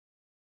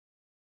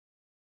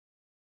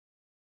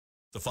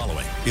The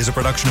following is a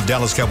production of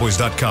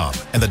DallasCowboys.com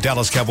and the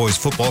Dallas Cowboys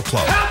Football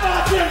Club. How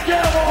about them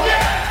Cowboys?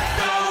 Yeah!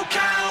 Go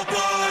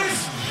Cowboys!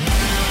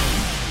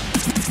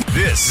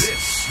 This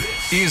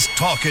is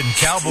Talkin'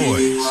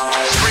 Cowboys.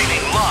 Streaming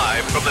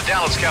live from the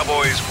Dallas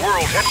Cowboys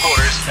World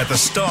Headquarters at the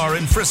Star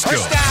in Frisco.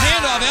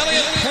 Handoff,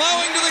 Elliott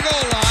plowing to the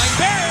goal line.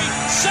 Barry,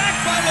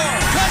 sacked by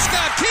Lawrence.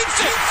 Prescott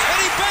keeps it,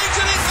 and he bangs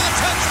it in for the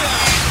touchdown.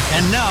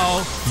 And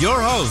now,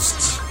 your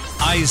hosts,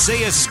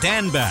 Isaiah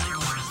Stanback,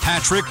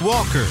 Patrick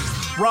Walker,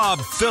 Rob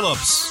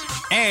Phillips,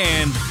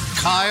 and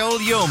Kyle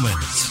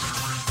Yeomans.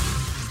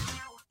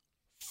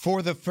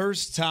 For the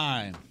first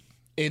time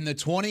in the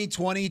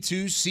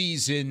 2022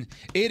 season,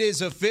 it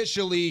is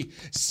officially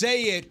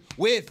Say It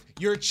With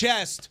Your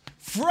Chest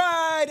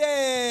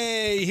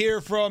Friday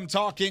here from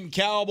Talkin'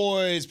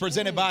 Cowboys,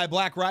 presented by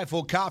Black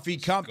Rifle Coffee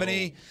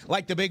Company.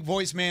 Like the big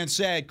voice man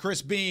said,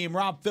 Chris Beam,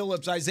 Rob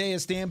Phillips, Isaiah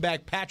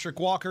Stanback, Patrick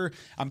Walker.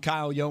 I'm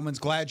Kyle Yeomans.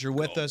 Glad you're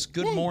with us.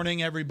 Good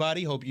morning,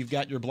 everybody. Hope you've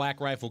got your Black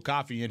Rifle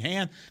Coffee in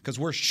hand because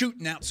we're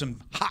shooting out some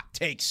hot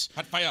takes.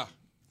 Hot fire.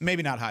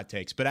 Maybe not hot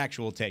takes, but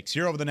actual takes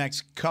here over the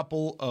next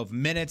couple of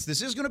minutes.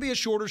 This is going to be a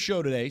shorter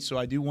show today, so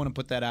I do want to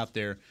put that out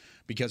there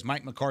because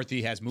Mike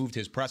McCarthy has moved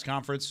his press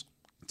conference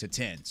to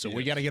 10. So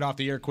we got to get off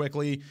the air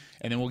quickly,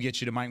 and then we'll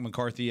get you to Mike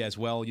McCarthy as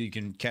well. You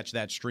can catch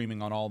that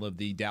streaming on all of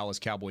the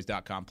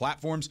DallasCowboys.com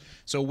platforms.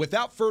 So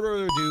without further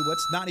ado,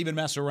 let's not even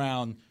mess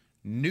around.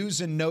 News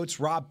and notes,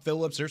 Rob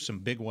Phillips. There's some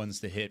big ones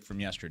to hit from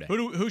yesterday.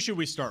 Who should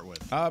we start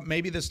with?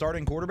 Maybe the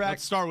starting quarterback.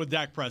 Let's start with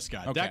Dak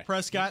Prescott. Okay. Dak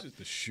Prescott.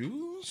 The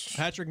shoes?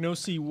 Patrick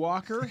No-C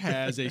Walker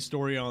has a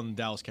story on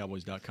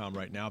DallasCowboys.com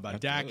right now about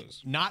Dak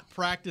not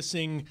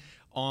practicing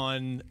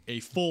on a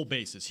full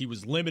basis. He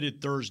was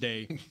limited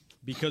Thursday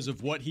because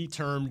of what he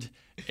termed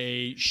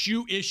a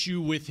shoe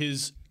issue with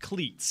his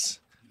cleats.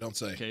 Don't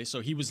say. Okay,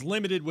 so he was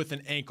limited with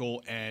an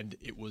ankle, and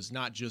it was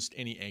not just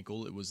any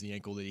ankle. It was the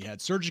ankle that he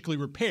had surgically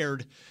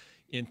repaired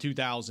in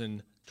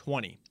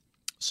 2020.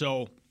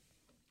 So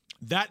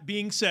that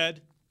being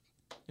said,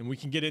 and we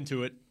can get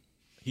into it,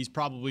 he's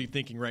probably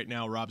thinking right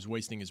now, Rob's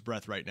wasting his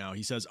breath right now.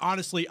 He says,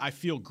 honestly, I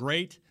feel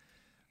great.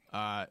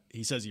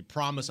 He says, he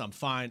promised I'm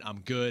fine,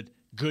 I'm good.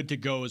 Good to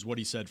go is what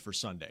he said for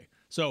Sunday.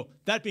 So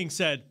that being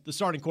said, the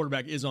starting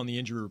quarterback is on the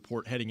injury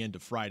report heading into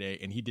Friday,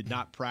 and he did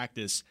not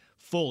practice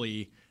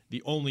fully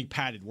the only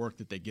padded work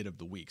that they get of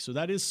the week. So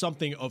that is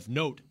something of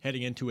note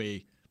heading into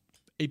a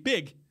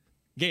big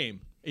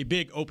game, a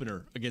big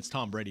opener against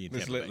Tom Brady in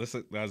Tampa Bay. Let's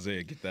let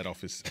Isaiah get that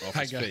off his face.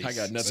 I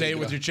got nothing. Say it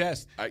with your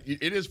chest.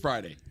 It is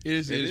Friday.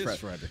 It is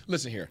Friday.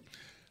 Listen here.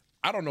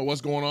 I don't know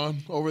what's going on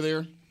over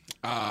there.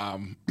 I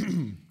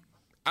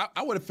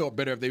would have felt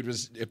better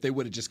if they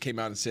would have just came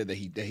out and said that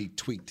he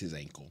tweaked his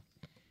ankle.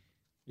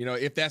 You know,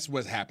 if that's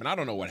what happened. I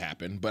don't know what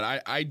happened,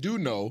 but I do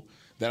know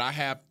that I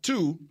have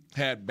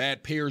had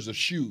bad pairs of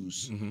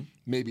shoes,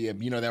 maybe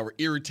that were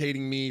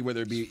irritating me,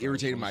 whether it be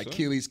irritating my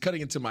Achilles,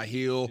 cutting into my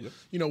heel,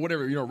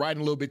 whatever,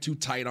 riding a little bit too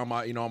tight on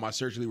my on my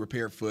surgically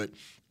repaired foot.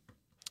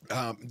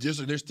 There's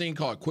a thing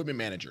called equipment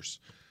managers.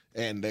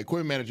 And the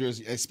equipment managers,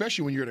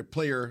 especially when you're a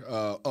player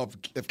of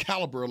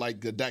caliber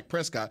like Dak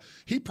Prescott,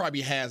 he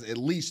probably has at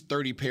least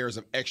 30 pairs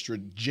of extra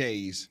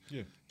J's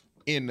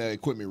in the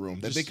equipment room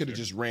that they could have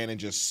just ran and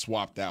just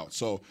swapped out.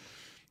 So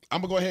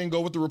I'm going to go ahead and go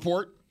with the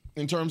report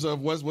in terms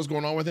of what's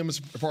going on with him as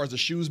far as the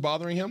shoes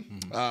bothering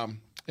him.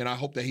 And I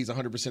hope that he's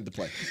 100% to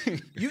play.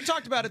 You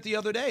talked about it the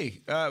other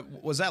day.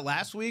 Was that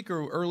last week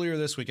or earlier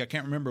this week? I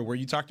can't remember. Where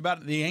you talked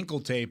about the ankle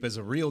tape is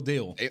a real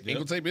deal.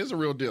 Ankle tape is a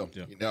real deal.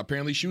 Now,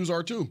 apparently shoes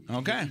are too.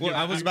 Okay. Well,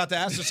 I was about to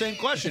ask the same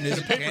question.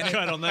 Is Paper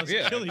cut on that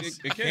Achilles.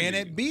 Can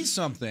it be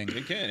something?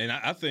 It can. And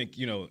I think,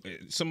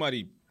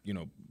 somebody,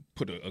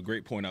 put a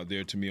great point out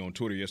there to me on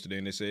Twitter yesterday,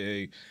 and they say,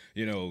 hey,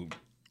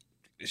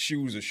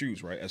 shoes are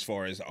shoes, right? As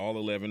far as all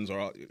 11s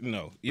or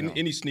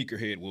any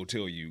sneakerhead will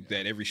tell you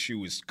that every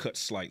shoe is cut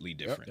slightly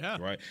different,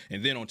 right?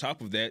 And then on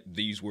top of that,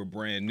 these were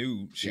brand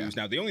new shoes.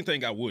 Now, the only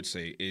thing I would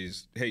say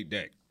is, hey,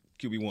 Dak,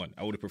 QB1,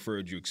 I would have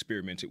preferred you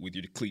experimented with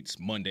your cleats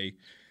Monday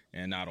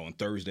and not on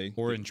Thursday.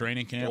 Or in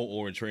training camp.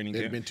 Or in training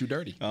camp. They've been too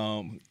dirty.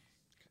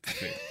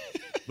 Okay.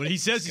 But he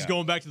says he's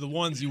going back to the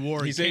ones he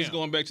wore. He says he's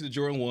going back to the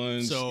Jordan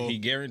 1s. So he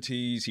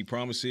guarantees, he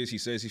promises, he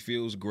says he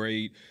feels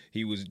great.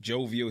 He was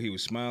jovial. He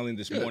was smiling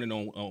this morning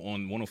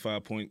on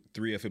 105.3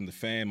 FM The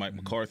Fan. Mike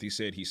McCarthy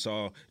said he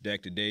saw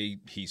Dak today.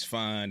 He's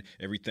fine.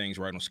 Everything's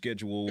right on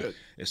schedule,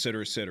 et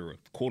cetera, et cetera.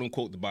 Quote,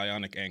 unquote, the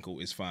bionic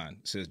ankle is fine,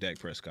 says Dak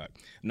Prescott.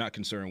 I'm not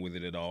concerned with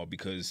it at all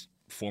because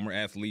former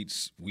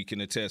athletes, we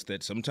can attest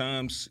that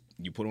sometimes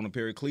you put on a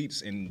pair of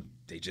cleats and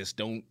they just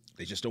don't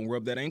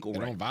rub that ankle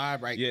right. They don't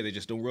vibe right. Yeah, they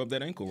just don't rub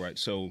that ankle right.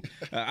 So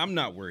I'm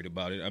not worried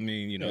about it. I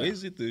mean,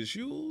 is it the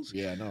shoes?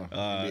 Yeah, no.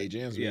 NBA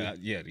Jams, yeah.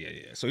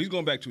 So he's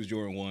going back to his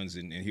Jordan 1s,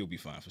 and he'll be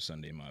fine for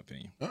Sunday, in my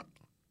opinion.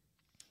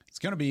 It's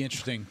going to be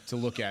interesting to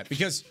look at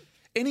because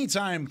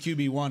anytime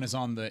QB1 is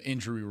on the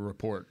injury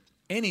report,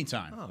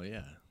 anytime. Oh,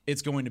 yeah.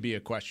 It's going to be a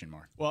question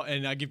mark. Well,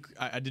 and I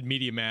did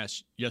Media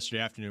Mash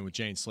yesterday afternoon with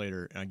Jane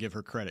Slater, and I give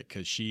her credit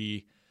because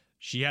she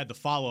had the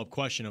follow-up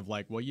question of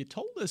like, well, you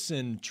told us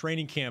in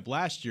training camp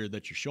last year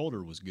that your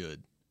shoulder was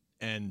good.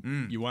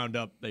 and you wound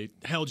up, they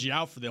held you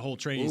out for the whole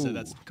training. You said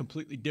that's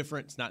completely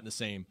different. It's not in the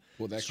same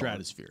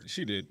stratosphere.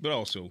 She did, but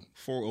also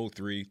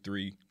 4-0-3,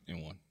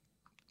 3-1.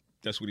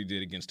 That's what he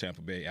did against Tampa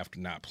Bay after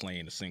not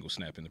playing a single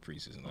snap in the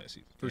preseason last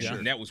season. For sure.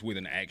 And that was with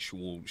an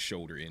actual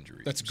shoulder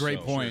injury. That's a great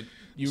point.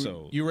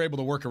 You were able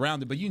to work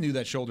around it, but you knew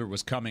that shoulder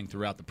was coming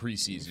throughout the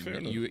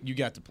preseason. You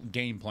got to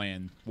game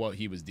plan what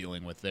he was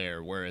dealing with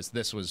there, whereas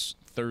this was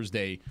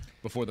Thursday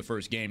before the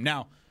first game.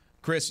 Now,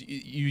 Chris,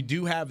 you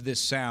do have this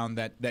sound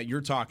that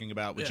you're talking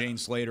about with Jane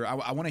Slater.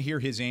 I want to hear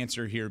his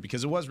answer here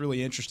because it was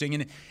really interesting,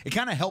 and it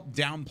kind of helped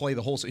downplay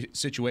the whole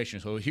situation.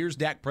 So here's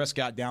Dak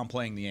Prescott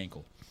downplaying the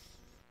ankle.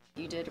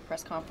 You did a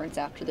press conference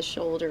after the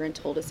shoulder and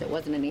told us it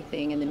wasn't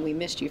anything, and then we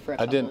missed you for a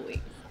couple of weeks.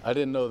 I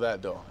didn't know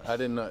that, though. I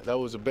didn't know. That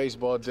was a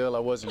baseball deal. I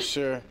wasn't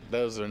sure.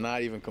 Those are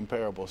not even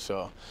comparable.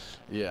 So,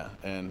 yeah.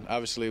 And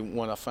obviously,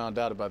 when I found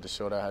out about the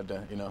shoulder, I had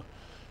to,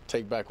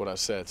 take back what I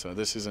said. So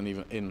this isn't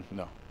even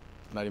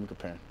not even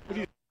comparing.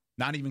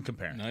 Not even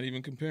comparing. Not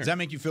even comparing. Does that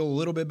make you feel a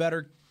little bit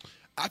better?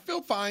 I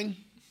feel fine.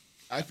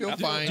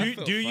 fine.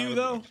 Do you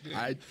though?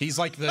 He's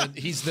like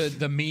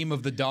the meme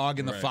of the dog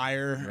in the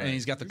fire, and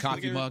he's got the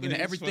coffee mug, and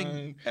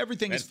everything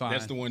is fine.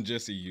 That's the one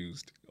Jesse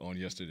used on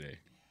yesterday.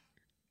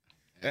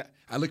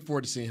 I look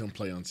forward to seeing him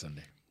play on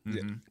Sunday.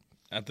 Yeah,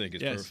 I think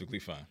it's perfectly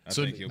fine.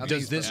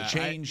 Does this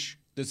change?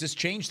 Does this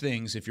change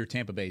things if you're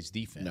Tampa Bay's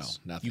defense?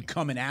 No, nothing. You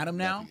coming at him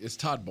now? It's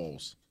Todd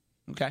Bowles.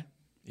 Okay.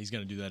 He's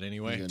going to do that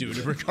anyway. Dude,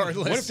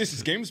 regardless. What if this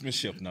is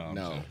gamesmanship?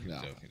 No.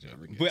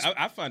 Joking. But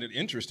I find it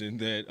interesting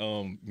that,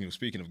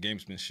 speaking of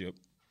gamesmanship,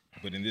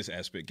 but in this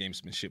aspect,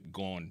 gamesmanship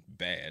gone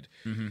bad.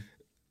 Mm-hmm.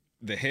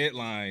 The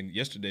headline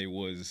yesterday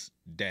was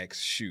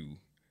Dak's shoe.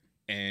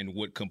 And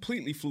what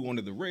completely flew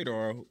under the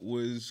radar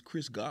was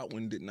Chris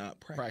Godwin did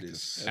not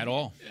practice. At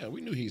all. Yeah,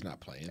 we knew he's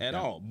not playing. At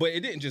all. But it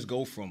didn't just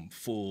go from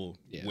full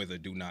with a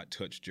do not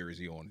touch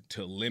jersey on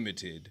to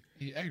limited.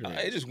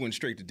 It just went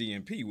straight to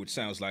DNP, which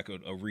sounds like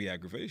a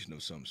re-aggravation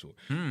of some sort.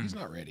 He's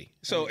not ready.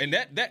 So, and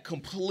that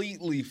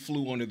completely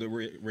flew under the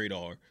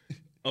radar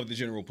of the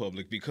general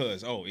public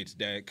because, it's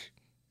Dak,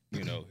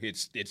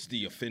 it's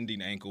the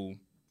offending ankle.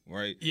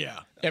 Right.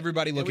 Yeah.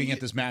 Everybody looking at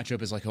this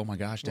matchup is like, "Oh my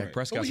gosh, Dak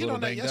Prescott's a little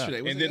banged up."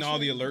 And then all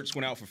the alerts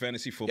went out for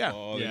fantasy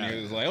football, and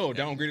it was like,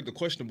 downgraded the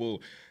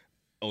questionable.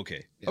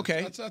 Okay.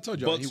 Okay. I told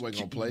you he wasn't going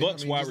to play.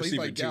 Bucks wide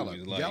receiver like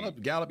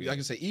Gallup. Gallup. Like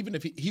I say, even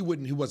if he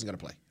wasn't going to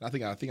play. I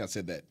think I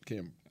said that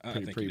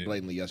pretty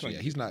blatantly yesterday.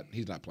 Yeah, he's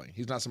not playing.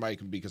 He's not somebody you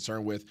can be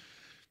concerned with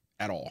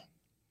at all.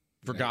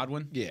 For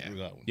Godwin? Yeah.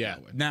 Yeah.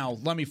 Now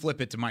let me flip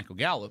it to Michael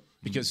Gallup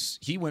because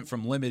he went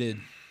from limited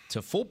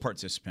to full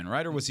participant,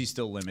 right? Or was he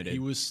still limited? He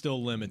was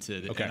still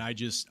limited. Okay.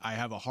 And I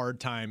have a hard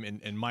time.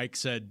 And Mike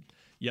said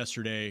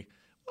yesterday,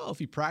 well, if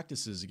he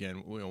practices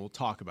again, we'll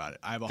talk about it.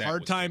 I have a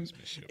hard time.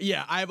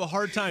 Yeah, I have a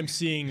hard time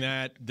seeing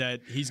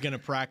that he's going to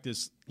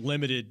practice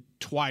limited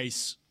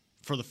twice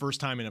for the first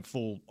time in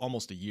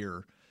almost a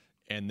year.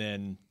 And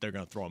then they're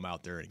going to throw him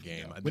out there in a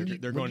game. Yeah.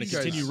 They're going to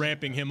continue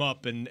ramping him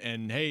up, and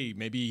hey,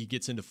 maybe he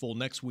gets into full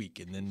next week,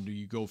 and then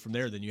you go from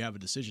there. Then you have a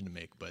decision to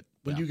make. But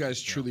when you guys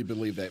truly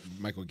believe that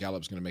Michael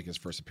Gallup's going to make his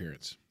first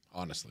appearance,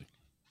 honestly,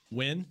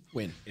 when?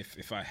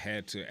 If I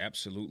had to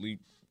absolutely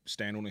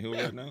stand on the hill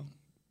right now,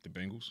 the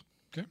Bengals.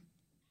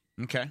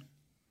 Okay.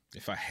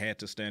 If I had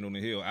to stand on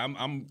the hill,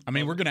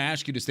 we're going to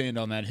ask you to stand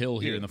on that hill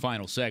here in the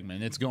final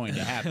segment. It's going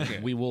to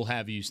happen. We will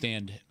have you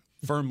stand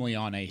firmly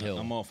on a hill.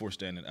 I'm all for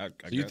standing.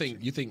 You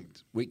think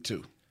week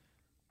 2?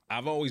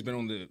 I've always been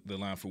on the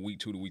line for week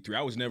 2 to week 3.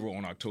 I was never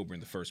on October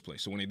in the first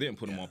place. So when they didn't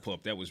put him on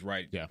PUP, that was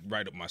right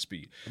up my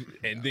speed.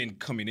 And then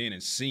coming in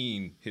and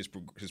seeing his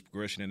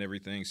progression and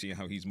everything, seeing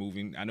how he's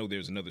moving. I know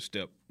there's another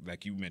step,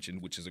 like you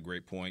mentioned, which is a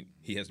great point.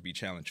 He has to be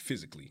challenged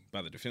physically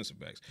by the defensive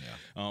backs.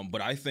 Yeah.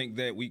 But I think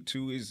that week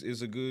 2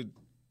 is a good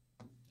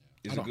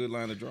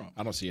line to draw.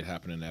 I don't see it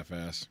happening that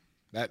fast.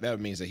 That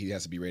means that he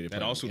has to be ready to play.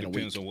 That also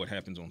depends on what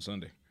happens on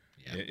Sunday.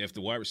 Yeah. If the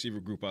wide receiver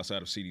group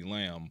outside of CeeDee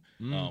Lamb,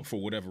 for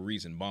whatever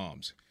reason,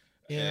 bombs,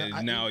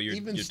 now you're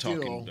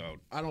talking about.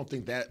 I don't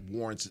think that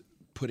warrants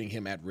putting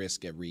him at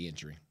risk at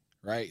re-injury,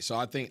 right?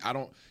 So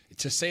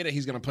to say that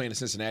he's going to play in the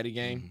Cincinnati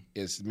game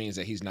means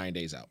that he's 9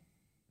 days out.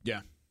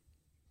 Yeah,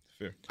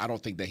 fair. I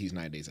don't think that he's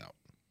 9 days out.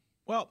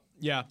 Well,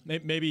 yeah,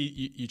 maybe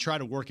you try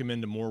to work him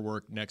into more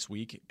work next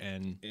week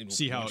and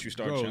see how it you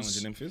start goes.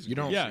 challenging him physically. You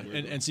don't,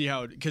 and see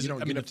how because you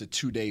don't get up to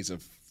 2 days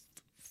of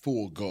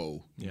full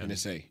go and they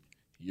say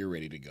you're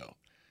ready to go.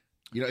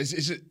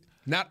 Is it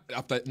not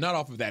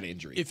off of that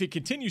injury? If it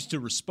continues to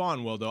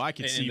respond well, though, I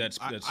could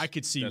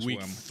see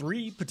week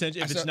 3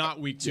 potentially. If it's not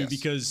week 2,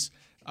 because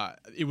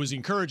it was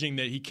encouraging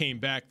that he came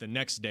back the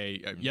next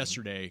day,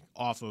 yesterday,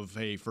 off of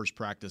a first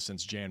practice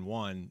since Jan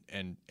 1,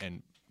 and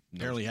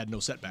apparently had no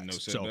setbacks. No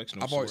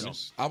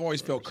setbacks. I've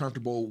always felt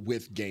comfortable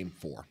with Game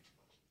 4.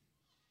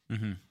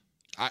 Mm-hmm.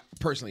 I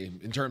personally,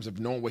 in terms of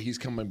knowing what he's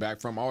coming back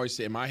from, I always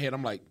say in my head,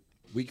 I'm like,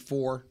 week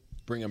 4,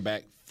 bring him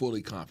back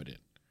fully confident.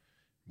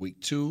 Week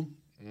 2,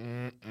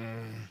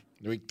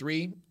 week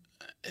 3,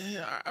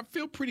 I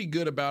feel pretty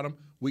good about him.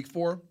 Week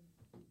 4,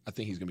 I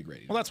think he's going to be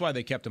great. Well, that's why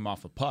they kept him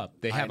off of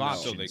PUP. They have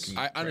options.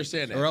 I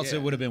understand that. Or else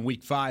it would have been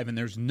week 5, and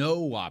there's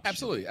no option.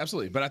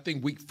 Absolutely. But I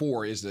think week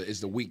 4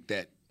 is the week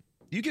that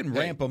you can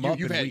ramp them up.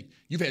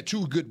 You've had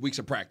 2 good weeks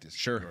of practice.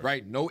 Sure.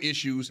 Right? No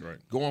issues. Right.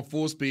 Going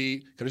full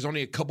speed. Because there's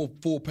only a couple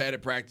full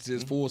padded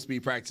practices, full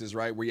speed practices,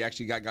 right? Where you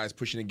actually got guys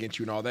pushing against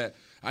you and all that.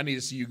 I need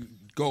to see you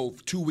go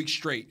 2 weeks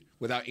straight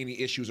without any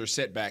issues or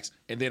setbacks,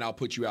 and then I'll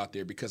put you out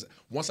there. Because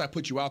once I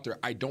put you out there,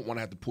 I don't want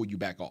to have to pull you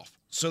back off.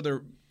 So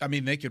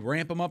they could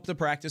ramp them up to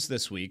practice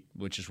this week,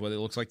 which is what it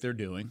looks like they're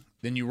doing.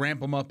 Then you ramp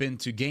them up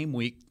into game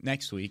week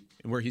next week,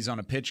 where he's on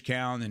a pitch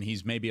count and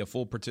he's maybe a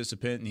full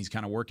participant and he's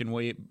kind of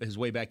working his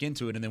way back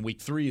into it. And then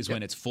week 3 is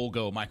when it's full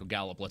go. Michael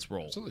Gallup, let's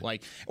roll.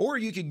 Absolutely. Or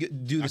you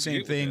could do the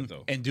same thing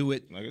and do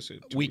it like I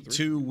said, week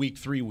 2, week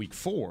 3, week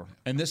 4,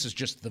 and this is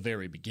just the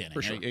very beginning.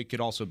 For sure. It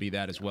could also be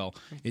that as well.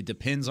 It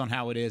depends on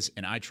how it is,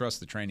 and I trust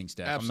the training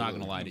staff. Absolutely. I'm not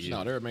going to lie to you.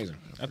 No, they're amazing.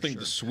 I think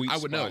the sweet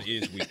spot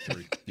is week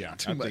 3. Yeah,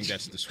 I think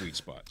that's the sweet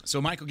spot.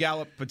 So Michael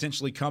Gallup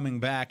potentially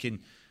coming back and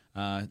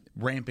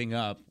ramping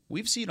up.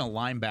 We've seen a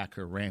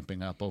linebacker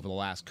ramping up over the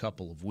last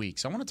couple of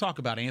weeks. I want to talk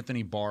about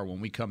Anthony Barr when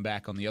we come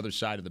back on the other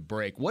side of the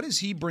break. What does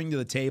he bring to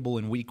the table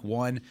in week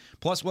 1?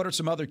 Plus, what are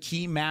some other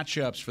key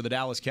matchups for the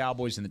Dallas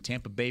Cowboys and the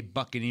Tampa Bay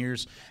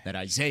Buccaneers that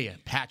Isaiah,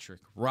 Patrick,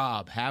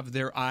 Rob have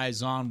their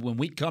eyes on when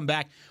we come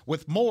back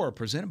with more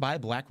presented by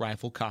Black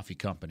Rifle Coffee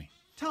Company.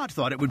 Todd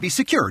thought it would be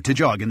secure to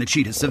jog in the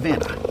cheetah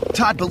savanna.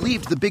 Todd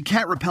believed the big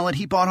cat repellent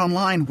he bought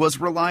online was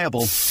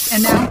reliable.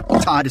 And now,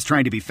 Todd is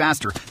trying to be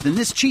faster than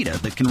this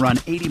cheetah that can run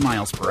 80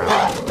 miles per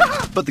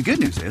hour. But the good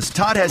news is,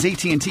 Todd has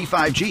AT&T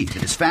 5G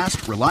that is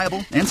fast,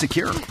 reliable, and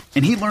secure.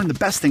 And he learned the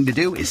best thing to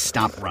do is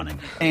stop running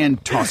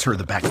and toss her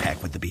the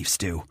backpack with the beef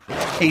stew.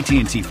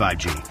 AT&T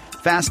 5G.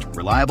 Fast,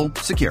 reliable,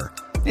 secure.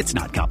 It's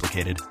not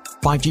complicated.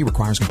 5G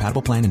requires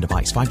compatible plan and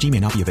device. 5G may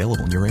not be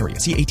available in your area.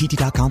 See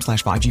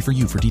att.com/5G for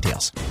you for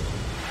details.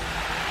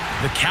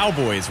 The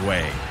Cowboys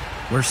way,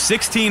 where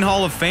 16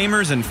 Hall of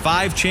Famers and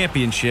 5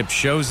 championships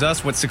shows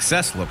us what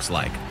success looks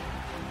like.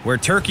 Where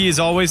turkey is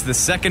always the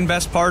second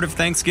best part of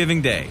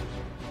Thanksgiving Day.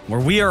 Where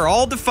we are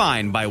all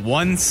defined by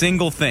one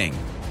single thing,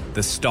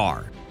 the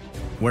star.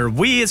 Where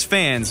we as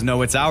fans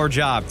know it's our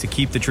job to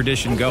keep the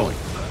tradition going.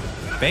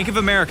 Bank of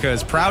America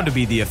is proud to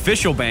be the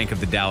official bank of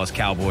the Dallas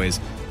Cowboys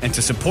and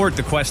to support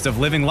the quest of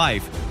living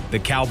life the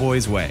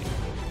Cowboys way.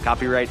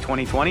 Copyright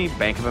 2020,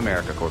 Bank of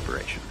America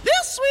Corporation.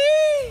 This sweet!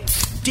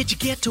 Did you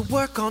get to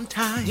work on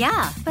time?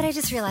 Yeah, but I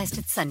just realized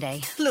it's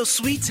Sunday. Little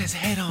Sweet says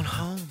head on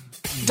home.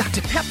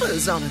 Dr.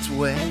 Pepper's on its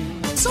way.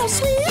 So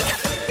sweet,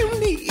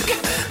 unique.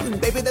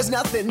 Baby, there's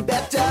nothing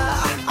better.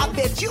 I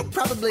bet you've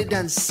probably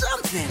done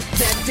something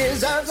that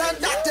deserves a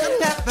Dr.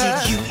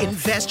 Pepper. Did you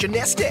invest your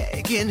nest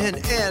egg in an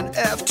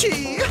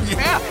NFT?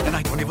 Yeah, and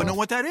I don't even know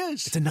what that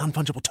is. It's a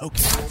non-fungible token.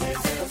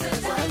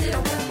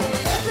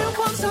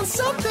 Everyone's done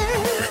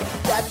something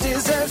that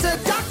deserves a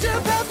Dr.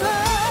 Pepper.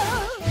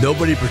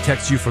 Nobody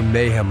protects you from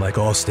mayhem like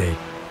Allstate.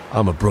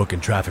 I'm a broken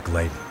traffic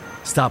light.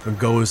 Stop and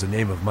go is the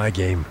name of my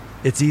game.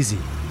 It's easy.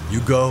 You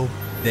go,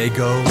 they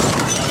go.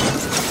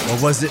 Or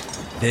was it,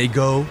 they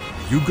go,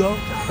 you go?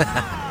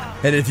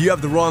 And if you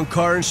have the wrong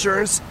car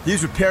insurance,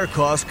 these repair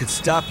costs could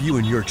stop you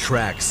in your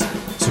tracks.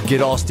 So get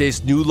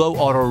Allstate's new low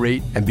auto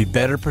rate and be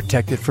better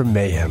protected from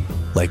mayhem,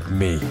 like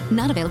me.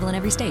 Not available in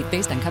every state,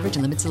 based on coverage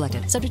and limits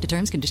selected. Subject to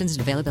terms, conditions,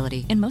 and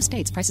availability. In most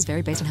states, prices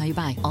vary based on how you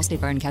buy. Allstate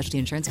Fire and Casualty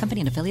Insurance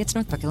Company and affiliates,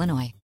 Northbrook,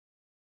 Illinois.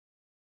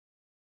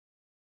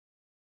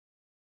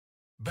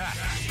 Back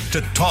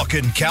to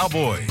Talkin'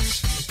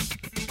 Cowboys.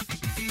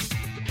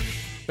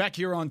 Back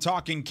here on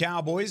Talking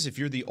Cowboys, if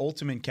you're the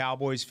ultimate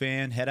Cowboys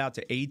fan, head out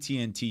to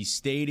AT&T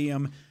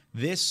Stadium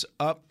this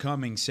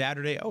upcoming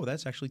Saturday. Oh,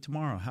 that's actually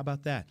tomorrow. How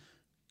about that?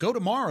 Go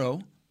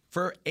tomorrow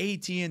for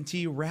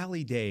AT&T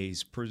Rally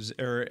Days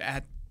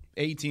at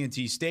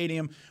AT&T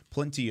Stadium.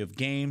 Plenty of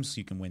games.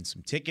 You can win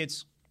some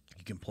tickets.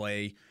 You can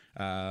play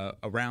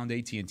around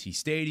AT&T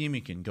Stadium.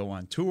 You can go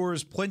on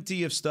tours.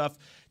 Plenty of stuff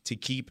to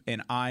keep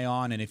an eye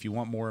on. And if you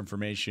want more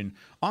information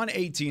on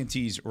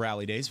AT&T's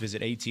Rally Days,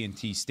 visit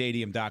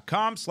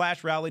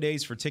attstadium.com/Rally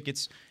Days for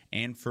tickets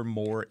and for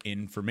more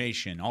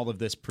information. All of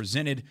this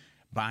presented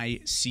by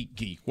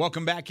SeatGeek.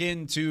 Welcome back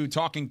into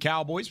Talking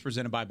Cowboys,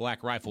 presented by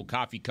Black Rifle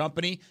Coffee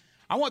Company.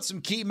 I want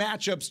some key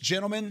matchups,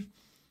 gentlemen.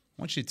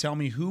 I want you to tell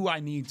me who I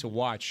need to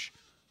watch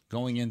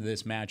going into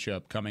this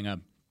matchup coming up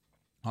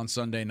on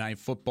Sunday Night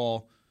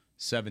Football,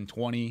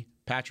 7:20.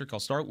 Patrick, I'll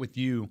start with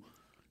you.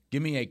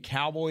 Give me a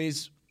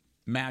Cowboys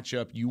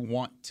matchup you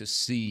want to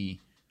see,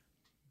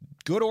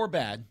 good or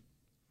bad,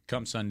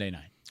 come Sunday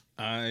night.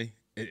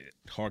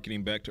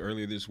 Harkening back to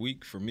earlier this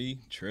week, for me,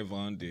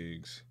 Trevon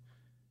Diggs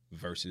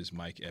versus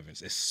Mike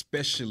Evans,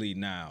 especially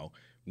now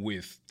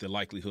with the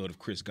likelihood of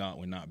Chris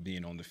Godwin not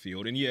being on the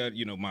field. And, yeah,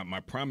 you know, my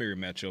primary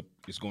matchup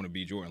is going to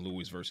be Jordan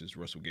Lewis versus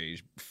Russell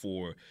Gage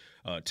for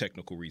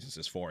technical reasons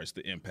as far as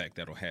the impact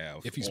that'll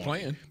have. If he's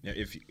playing. Yeah,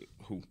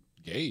 who?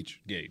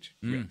 Gage.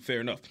 Yeah,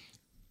 fair enough.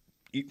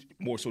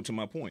 More so to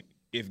my point,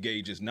 if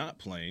Gage is not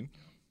playing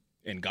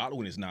and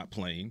Godwin is not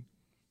playing,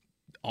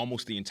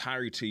 almost the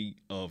entirety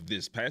of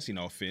this passing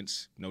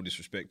offense, no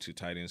disrespect to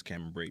tight ends,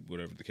 Cameron Brate,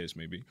 whatever the case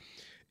may be,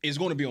 is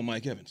going to be on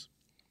Mike Evans.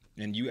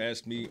 And you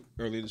asked me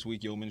earlier this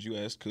week, Yeomans, you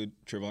asked, could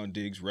Trevon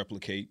Diggs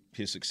replicate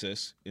his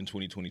success in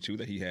 2022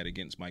 that he had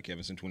against Mike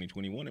Evans in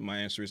 2021? And my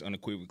answer is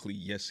unequivocally,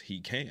 yes,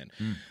 he can.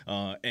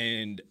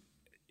 And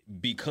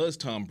because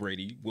Tom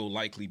Brady will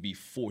likely be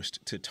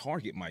forced to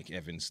target Mike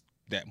Evans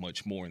that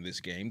much more in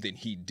this game than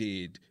he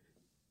did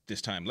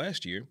this time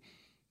last year,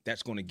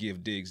 that's going to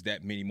give Diggs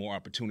that many more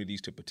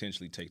opportunities to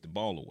potentially take the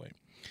ball away.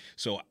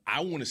 So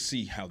I want to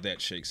see how that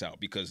shakes out,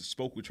 because I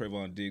spoke with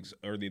Trevon Diggs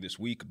earlier this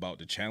week about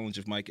the challenge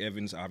of Mike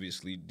Evans.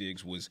 Obviously,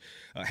 Diggs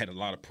had a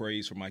lot of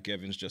praise for Mike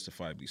Evans,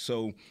 justifiably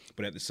so.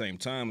 But at the same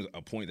time,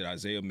 a point that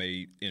Isaiah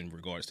made in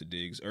regards to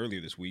Diggs earlier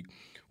this week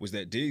was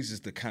that Diggs is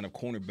the kind of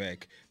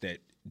cornerback that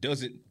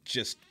doesn't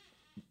just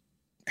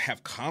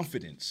have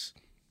confidence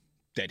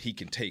that he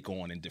can take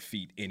on and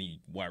defeat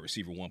any wide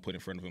receiver one put in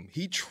front of him.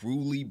 He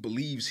truly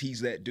believes he's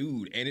that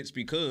dude, and it's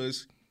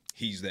because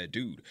he's that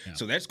dude. Yeah.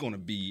 So that's going to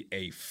be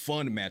a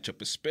fun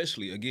matchup,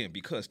 especially, again,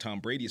 because Tom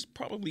Brady is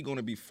probably going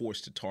to be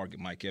forced to target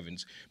Mike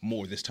Evans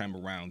more this time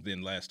around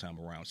than last time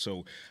around.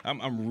 So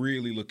I'm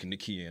really looking to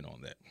key in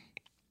on that.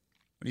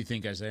 What do you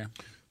think, Isaiah?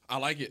 I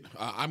like it.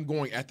 I'm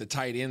going at the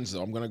tight ends,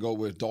 though. I'm going to go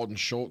with Dalton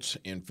Schultz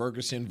and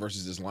Ferguson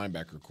versus this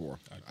linebacker core.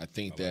 I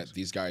think that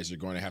these guys are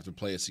going to have to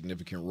play a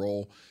significant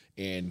role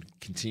and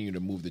continue to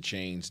move the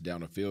chains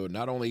down the field,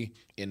 not only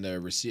in the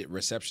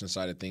reception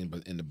side of things,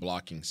 but in the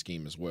blocking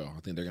scheme as well. I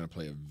think they're going to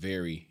play a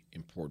very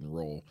important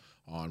role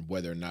on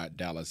whether or not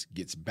Dallas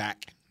gets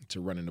back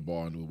to running the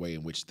ball in the way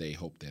in which they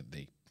hope that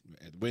they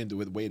the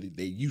way that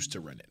they used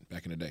to run it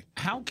back in the day.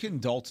 How can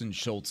Dalton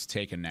Schultz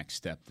take a next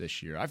step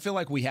this year? I feel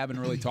like we haven't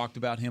really talked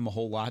about him a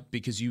whole lot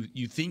because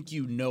you think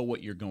you know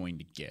what you're going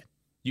to get.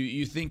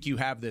 You think you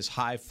have this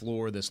high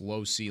floor, this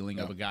low ceiling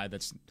of a guy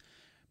that's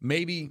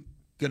maybe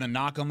going to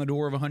knock on the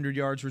door of 100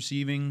 yards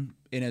receiving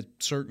in a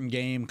certain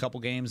game, couple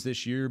games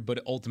this year, but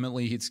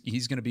ultimately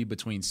he's going to be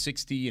between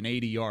 60 and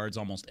 80 yards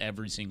almost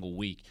every single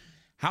week.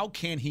 How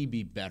can he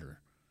be better?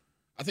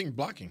 I think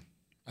blocking.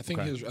 I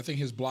think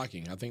his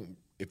blocking. I think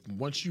if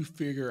once you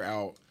figure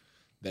out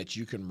that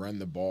you can run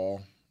the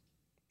ball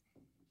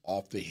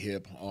off the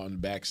hip on the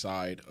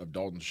backside of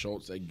Dalton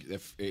Schultz,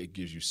 it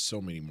gives you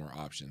so many more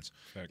options.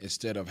 Fact.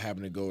 Instead of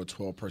having to go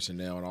 12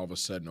 personnel and all of a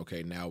sudden,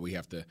 okay, now we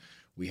have to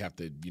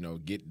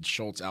get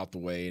Schultz out the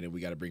way, and then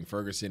we got to bring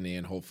Ferguson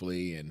in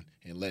hopefully and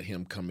let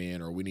him come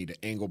in, or we need an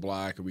angle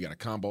block, or we got a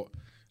combo.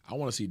 I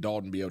want to see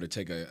Dalton be able to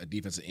take a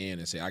defensive end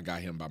and say, I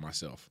got him by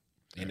myself.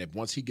 Right. And if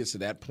once he gets to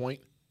that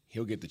point,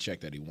 he'll get the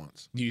check that he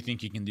wants. Do you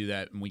think he can do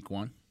that in week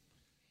one?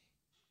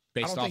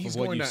 Based off of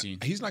what you've seen?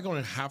 He's not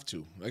going to have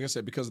to. Like I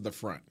said, because of the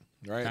front,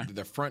 right? Okay.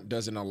 The front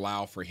doesn't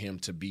allow for him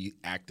to be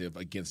active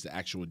against the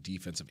actual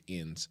defensive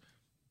ends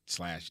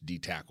 / D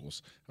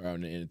tackles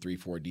in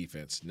 3-4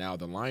 defense. Now,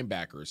 the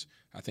linebackers,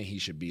 I think he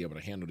should be able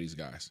to handle these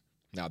guys.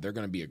 Now, they're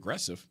going to be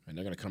aggressive, and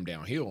they're going to come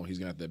downhill. He's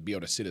going to have to be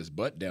able to sit his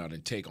butt down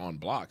and take on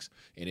blocks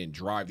and then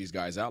drive these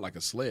guys out like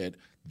a sled.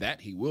 That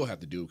he will have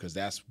to do because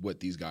that's what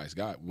these guys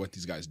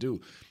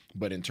do.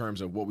 But in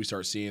terms of what we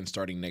start seeing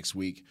starting next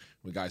week,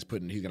 when guys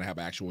he's going to have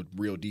an actual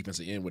real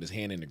defensive end with his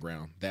hand in the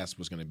ground. That's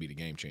what's going to be the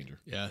game changer.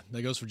 Yeah,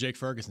 that goes for Jake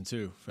Ferguson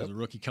too. For the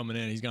rookie coming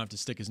in, he's going to have to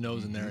stick his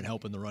nose in there and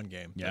help in the run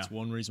game. Yeah. That's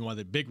one reason why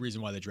big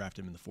reason why they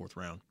drafted him in the 4th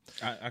round.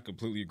 I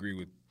completely agree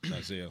with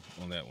Isaiah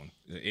on that one.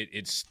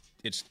 It's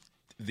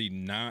the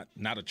not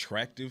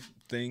attractive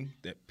thing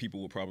that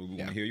people will probably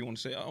want to hear. You want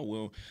to say, oh,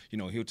 well,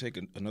 he'll take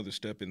another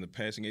step in the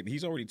passing game.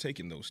 He's already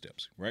taken those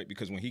steps, right?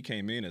 Because when he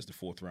came in as the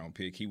 4th round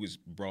pick, he was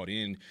brought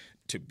in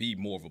to be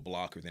more of a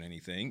blocker than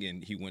anything.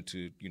 And he went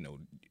to,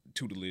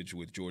 tutelage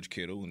with George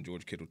Kittle and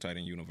George Kittle Tight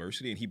End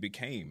University. And he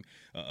became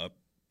a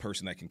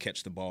person that can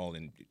catch the ball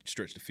and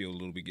stretch the field a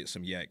little bit, get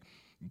some yak.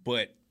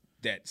 But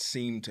that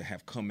seemed to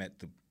have come at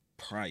the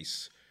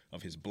price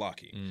of his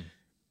blocking.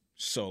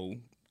 So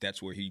that's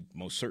where he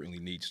most certainly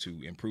needs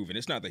to improve. And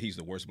it's not that he's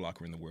the worst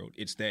blocker in the world.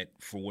 It's that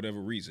for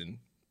whatever reason,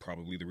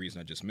 probably the reason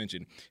I just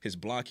mentioned, his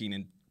blocking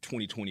in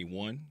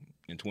 2021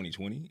 and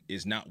 2020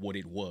 is not what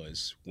it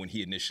was when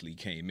he initially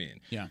came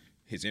in. Yeah.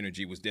 His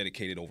energy was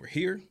dedicated over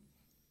here,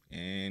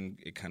 and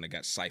it kind of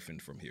got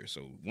siphoned from here.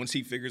 So once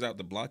he figures out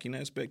the blocking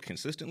aspect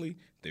consistently,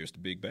 there's the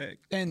big bag.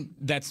 And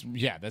that's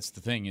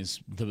the thing is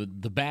the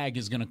bag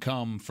is going to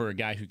come for a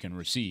guy who can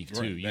receive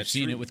too. Right, you've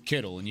seen it with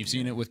Kittle and you've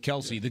seen it with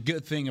Kelsey. The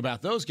good thing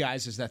about those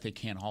guys is that they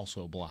can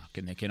also block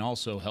and they can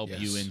also help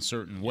you in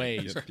certain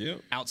ways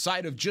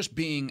outside of just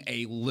being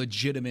a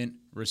legitimate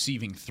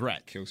receiving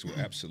threat. Kelsey will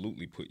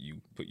absolutely put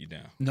you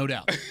down. No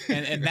doubt.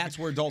 and that's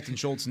where Dalton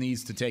Schultz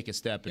needs to take a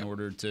step in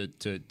order to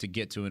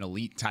get to an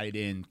elite tight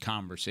end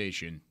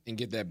conversation. And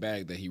get that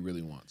bag that he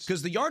really wants.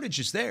 Because the yardage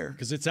is there.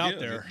 Because it's out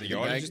there. The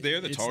yardage is there.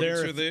 The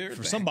targets are there.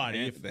 For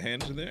somebody. The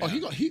hands are there. Oh,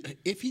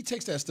 if he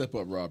takes that step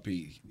up, Rob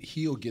P.,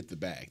 he'll get the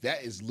bag.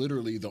 That is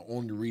literally the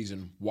only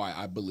reason why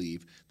I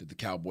believe that the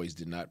Cowboys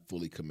did not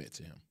fully commit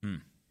to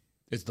him.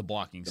 It's the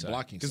blocking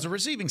side. Because the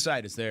receiving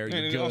side is there.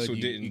 You're good.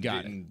 You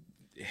got it.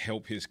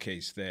 help his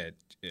case that,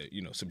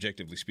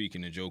 subjectively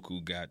speaking,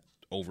 Njoku got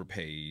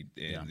overpaid,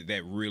 and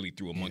that really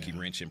threw a monkey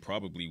wrench in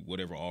probably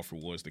whatever offer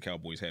was the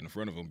Cowboys had in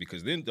front of him,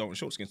 because then Dalton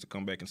Schultz gets to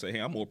come back and say, hey,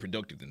 I'm more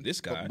productive than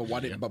this guy. But why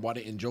did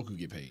Njoku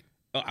get paid?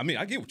 I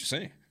get what you're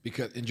saying.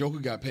 Because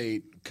Njoku got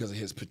paid because of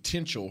his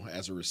potential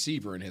as a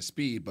receiver and his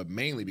speed, but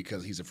mainly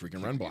because he's a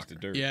freaking run blocker.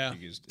 Yeah.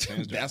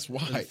 That's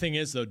why. And the thing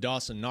is, though,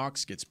 Dawson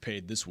Knox gets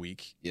paid this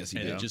week. Yes, he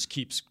and does. it just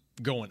keeps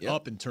going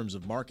up in terms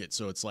of market.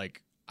 So it's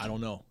like, I don't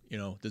know.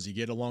 Does he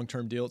get a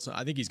long-term deal?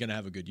 I think he's going to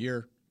have a good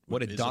year. What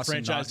did Is Dawson the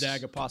franchise Knox,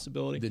 tag a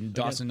possibility? Did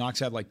Dawson Knox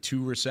have like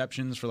 2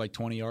 receptions for like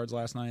 20 yards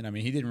last night? I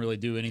mean, he didn't really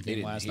do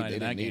anything last night in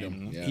that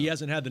game. Yeah. He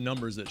hasn't had the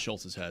numbers that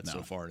Schultz has had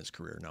so far in his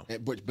career. No,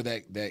 but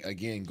that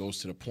again goes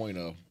to the point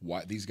of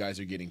why these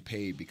guys are getting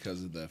paid,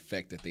 because of the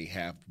effect that they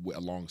have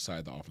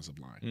alongside the offensive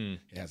line.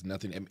 It has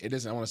nothing. It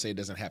doesn't. I want to say it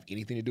doesn't have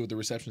anything to do with the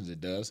receptions. It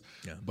does.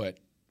 Yeah. But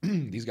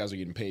these guys are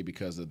getting paid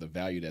because of the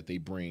value that they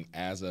bring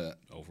as a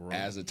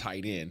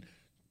tight end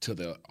to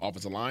the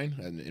offensive line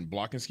and in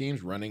blocking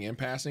schemes, running and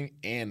passing,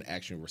 and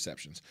actual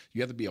receptions.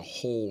 You have to be a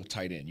whole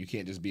tight end. You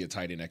can't just be a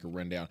tight end that can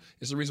run down.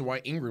 It's the reason why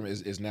Ingram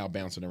is now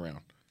bouncing around.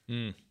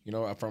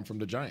 From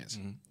the Giants.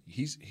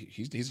 He's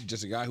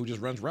just a guy who just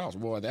runs routes.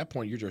 Well, at that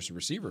point, you're just a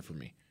receiver for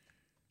me.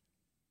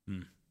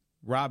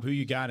 Rob, who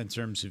you got in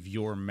terms of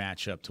your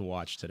matchup to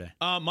watch today?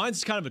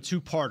 Mine's kind of a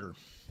two-parter.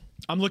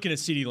 I'm looking at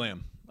CeeDee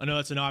Lamb. I know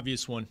that's an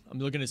obvious one. I'm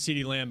looking at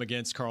CeeDee Lamb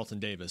against Carlton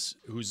Davis,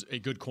 who's a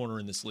good corner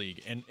in this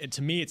league. And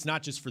to me, it's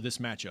not just for this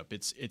matchup.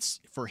 It's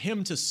for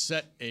him to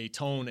set a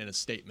tone and a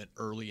statement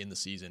early in the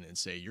season and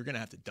say, you're going to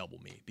have to double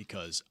me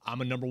because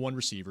I'm a number one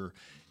receiver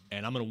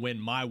and I'm going to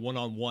win my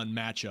one-on-one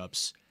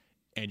matchups,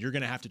 and you're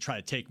going to have to try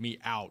to take me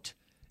out.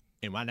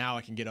 And now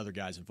I can get other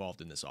guys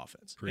involved in this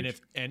offense.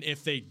 And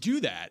if they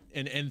do that,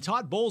 and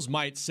Todd Bowles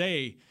might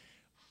say,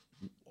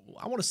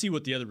 I want to see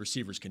what the other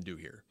receivers can do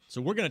here. So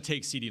we're going to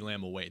take CeeDee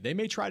Lamb away. They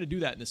may try to do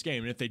that in this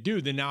game. And if they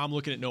do, then now I'm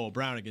looking at Noah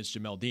Brown against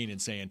Jamel Dean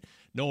and saying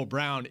Noah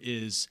Brown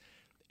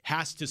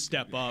has to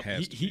step up.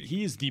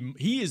 He is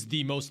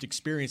the most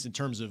experienced in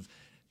terms of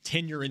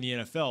tenure in the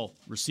NFL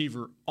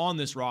receiver on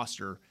this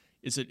roster.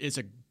 It's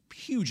a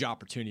huge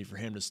opportunity for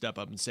him to step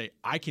up and say,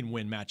 I can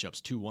win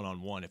matchups 2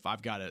 1-on-1 if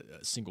I've got a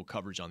single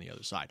coverage on the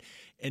other side.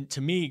 And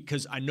to me,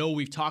 because I know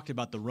we've talked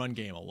about the run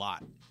game a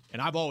lot,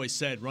 and I've always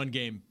said run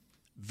game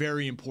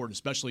very important,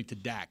 especially to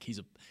Dak.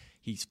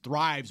 He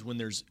thrives when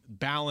there's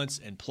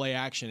balance and play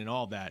action and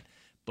all that,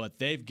 but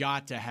they've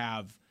got to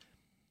have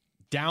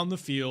down the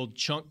field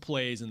chunk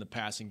plays in the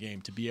passing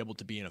game to be able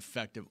to be an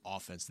effective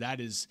offense.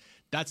 That's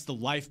the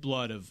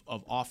lifeblood of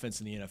offense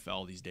in the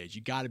NFL these days.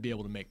 You got to be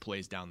able to make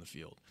plays down the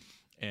field.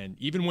 And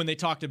even when they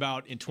talked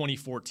about in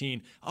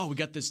 2014, we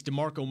got this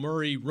DeMarco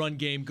Murray run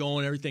game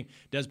going, everything.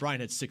 Des Bryant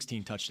had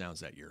 16 touchdowns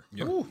that year.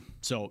 Yep.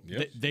 So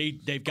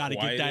they've got to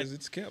get that. As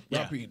it's kept.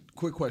 Yeah.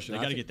 Quick question.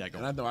 They got to get that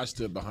going. And I know I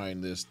stood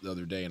behind this the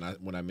other day, and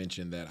when I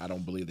mentioned that I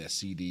don't believe that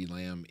CeeDee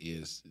Lamb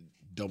is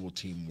double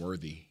team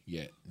worthy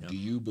yet. Yeah. Do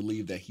you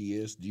believe that he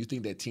is? Do you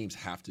think that teams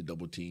have to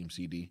double team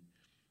CD?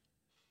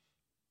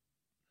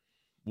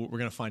 We're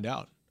going to find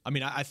out. I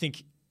mean, I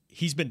think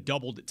he's been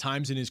doubled at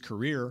times in his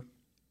career.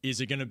 Is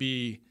it going to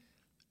be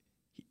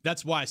 –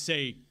 that's why I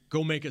say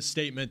go make a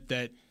statement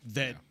that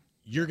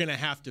you're going to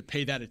have to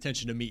pay that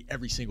attention to me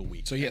every single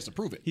week. So he has to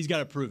prove it. He's got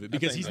to prove it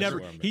because he's never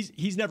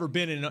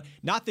been in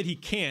 – not that he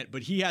can't,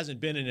 but he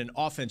hasn't been in an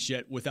offense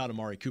yet without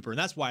Amari Cooper. And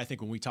that's why I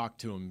think when we talked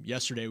to him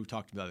yesterday, we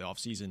talked about the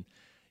offseason,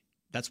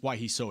 that's why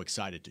he's so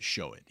excited to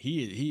show it.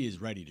 He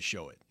is ready to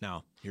show it.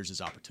 Now, here's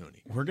his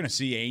opportunity. We're going to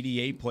see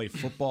 88 play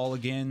football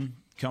again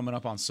coming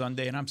up on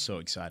Sunday, and I'm so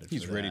excited for that.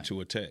 He's ready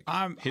to attack.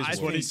 That's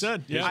what he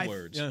said. His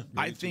words. Yeah.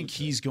 I think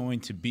he's going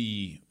to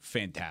be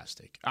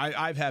fantastic.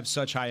 I have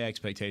such high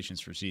expectations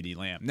for CeeDee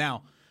Lamb.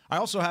 Now, I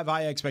also have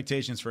high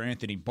expectations for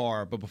Anthony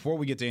Barr, but before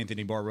we get to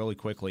Anthony Barr really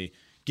quickly,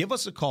 give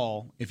us a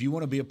call if you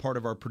want to be a part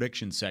of our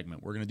prediction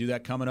segment. We're going to do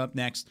that coming up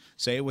next.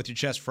 Say It With Your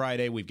Chest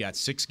Friday. We've got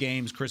 6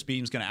 games. Chris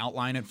Beam's going to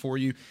outline it for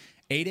you.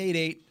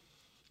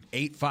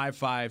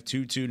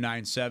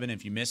 888-855-2297.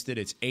 If you missed it,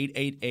 it's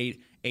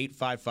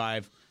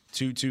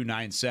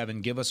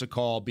 888-855-2297. Give us a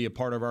call. Be a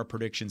part of our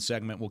prediction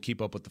segment. We'll keep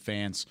up with the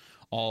fans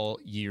all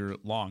year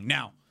long.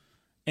 Now,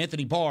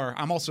 Anthony Barr,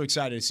 I'm also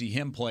excited to see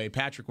him play.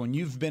 Patrick, when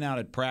you've been out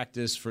at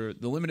practice for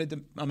the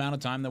limited amount of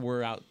time that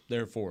we're out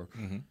there for,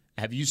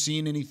 have you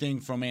seen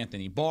anything from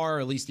Anthony Barr,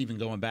 at least even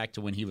going back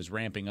to when he was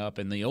ramping up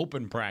in the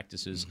open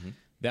practices,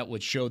 that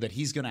would show that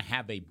he's going to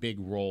have a big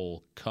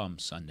role come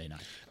Sunday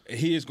night?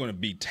 He is going to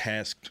be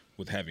tasked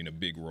with having a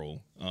big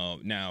role.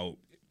 Now,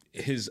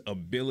 his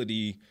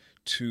ability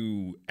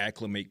to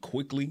acclimate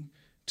quickly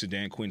to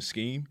Dan Quinn's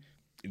scheme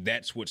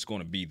that's what's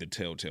going to be the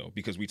telltale,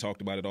 because we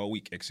talked about it all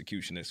week.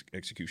 Execution.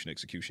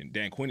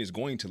 Dan Quinn is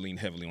going to lean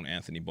heavily on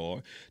Anthony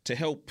Barr to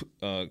help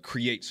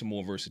create some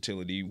more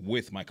versatility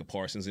with Micah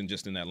Parsons and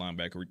just in that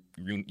linebacker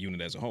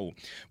unit as a whole.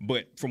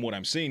 But from what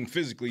I'm seeing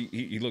physically,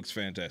 he looks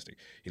fantastic.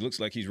 He looks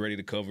like he's ready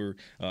to cover.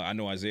 I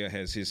know Isaiah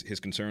has his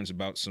concerns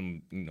about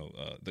some,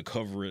 the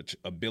coverage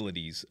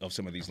abilities of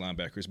some of these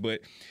linebackers,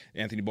 but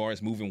Anthony Barr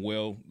is moving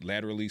well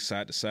laterally,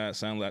 side to side,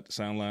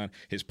 sideline.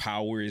 His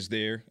power is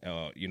there,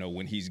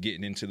 when he's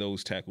getting into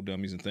those tackle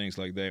dummies and things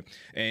like that.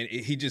 And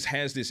he just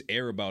has this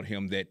air about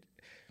him that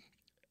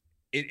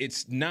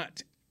it's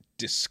not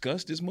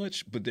discussed as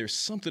much, but there's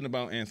something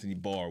about Anthony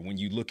Barr when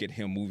you look at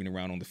him moving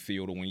around on the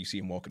field or when you see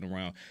him walking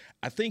around.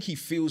 I think he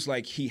feels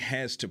like he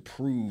has to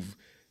prove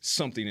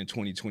something in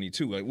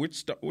 2022. Like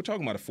we're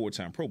talking about a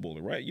 4-time Pro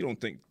Bowler, right? You don't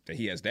think that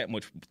he has that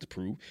much to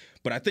prove,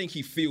 but I think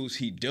he feels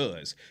he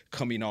does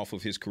coming off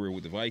of his career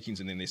with the Vikings.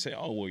 And then they say,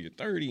 "Oh, well, you're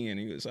 30," and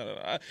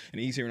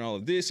he's hearing all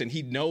of this, and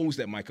he knows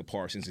that Micah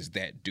Parsons is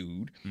that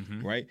dude,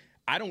 right?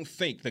 I don't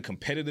think the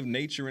competitive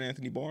nature in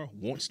Anthony Barr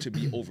wants to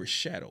be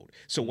overshadowed.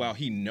 So while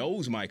he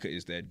knows Micah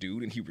is that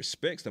dude and he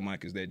respects that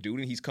Micah is that dude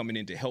and he's coming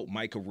in to help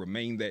Micah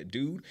remain that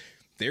dude,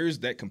 there's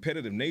that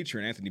competitive nature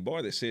in Anthony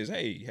Barr that says,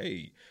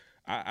 hey,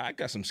 I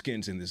got some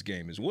skins in this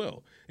game as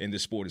well, in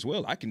this sport as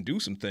well. I can do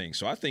some things.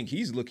 So I think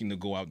he's looking to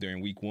go out there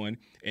in week 1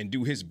 and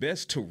do his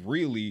best to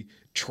really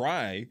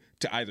try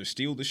to either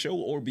steal the show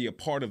or be a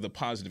part of the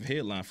positive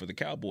headline for the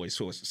Cowboys.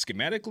 So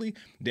schematically,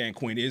 Dan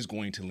Quinn is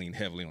going to lean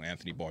heavily on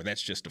Anthony Barr.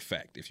 That's just a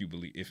fact, if you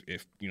believe,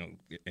 if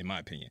in my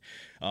opinion.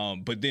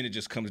 But then it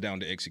just comes down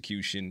to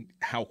execution.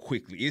 How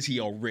quickly is he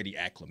already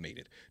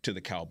acclimated to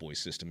the Cowboys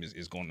system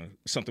is going to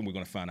something we're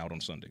going to find out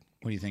on Sunday.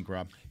 What do you think,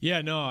 Rob?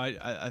 Yeah, no,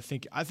 I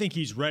think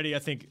he's ready.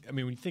 I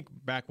mean, when you think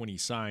back when he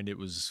signed, it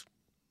was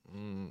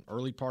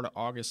early part of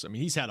August. I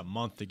mean, he's had a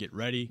month to get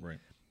ready. Right.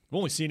 I've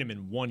only seen him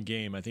in one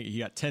game. I think he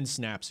got 10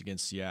 snaps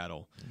against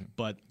Seattle,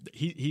 but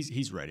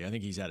he's ready. I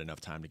think he's had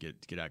enough time to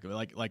get out.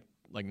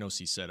 Like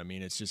Nosey said, I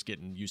mean, it's just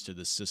getting used to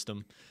the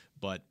system,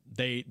 but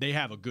they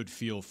have a good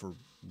feel for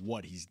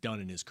what he's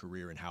done in his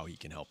career and how he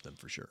can help them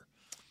for sure.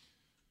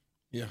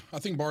 Yeah, I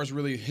think Barr's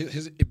really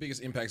his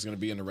biggest impact is going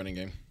to be in the running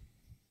game.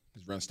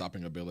 His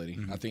run-stopping ability.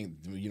 I think,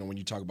 when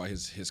you talk about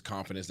his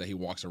confidence that he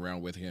walks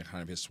around with and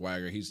kind of his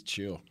swagger, he's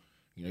chill.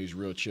 He's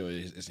real chill.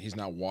 He's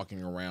not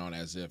walking around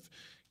as if,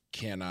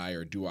 can I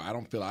or do I? I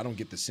don't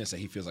get the sense that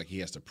he feels like he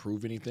has to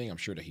prove anything. I'm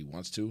sure that he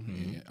wants to,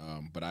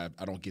 but I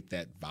don't get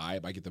that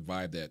vibe. I get the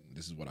vibe that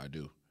this is what I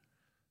do,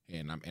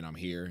 and I'm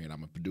here, and I'm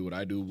gonna do what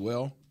I do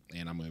well,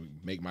 and I'm gonna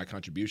make my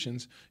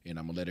contributions, and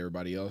I'm gonna let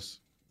everybody else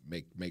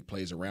make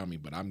plays around me.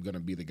 But I'm gonna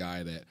be the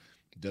guy that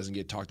doesn't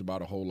get talked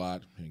about a whole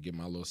lot and get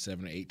my little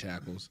 7 or 8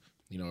 tackles.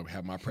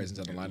 Have my presence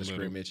at the line of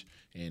scrimmage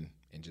and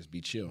just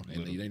be chill.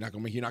 And you're not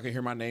gonna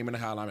hear my name in the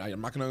highlight. I'm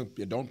not gonna.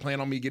 Don't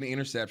plan on me getting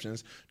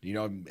interceptions.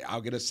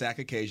 I'll get a sack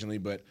occasionally,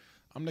 but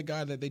I'm the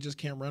guy that they just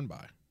can't run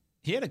by.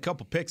 He had a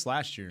couple picks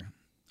last year.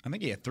 I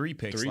think he had 3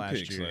 picks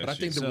last year. But I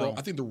think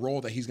the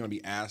role that he's going to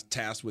be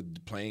tasked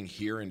with playing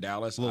here in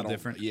Dallas a little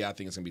different. Yeah, I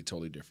think it's going to be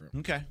totally different.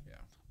 Okay. Yeah.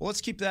 Well,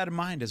 let's keep that in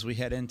mind as we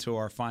head into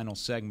our final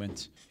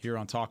segment here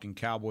on Talking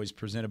Cowboys,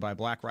 presented by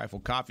Black Rifle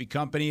Coffee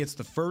Company. It's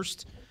the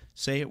first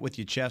Say It With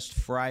Your Chest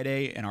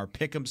Friday in our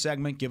Pick'em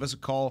segment. Give us a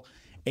call,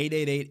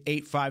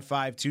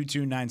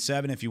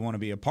 888-855-2297 if you want to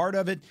be a part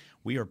of it.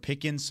 We are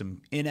picking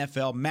some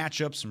NFL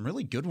matchups, some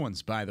really good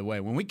ones, by the way,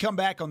 when we come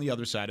back on the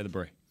other side of the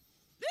break.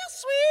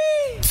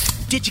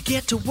 Did you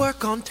get to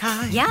work on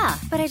time? Yeah,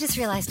 but I just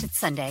realized it's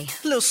Sunday.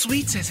 Little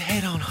Sweet says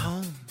head on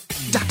home.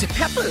 Dr.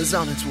 Pepper's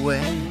on its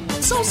way.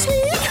 So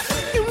sweet,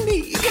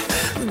 unique.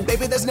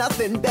 Baby, there's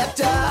nothing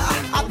better.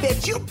 I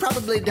bet you've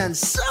probably done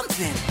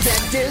something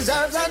that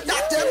deserves a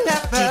Dr.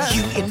 Pepper. Did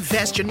you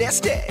invest your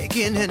nest egg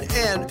in an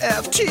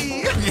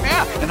NFT?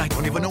 Yeah, and I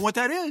don't even know what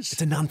that is.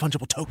 It's a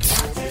non-fungible token.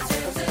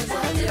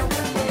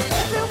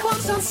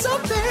 Everyone's done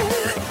something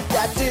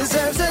that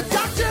deserves a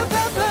Dr.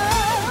 Pepper.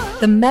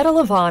 The Medal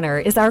of Honor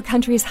is our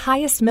country's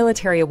highest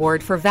military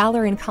award for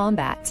valor in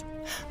combat.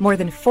 More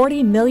than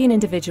 40 million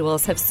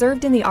individuals have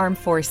served in the armed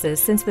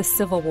forces since the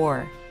Civil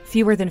War.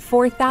 Fewer than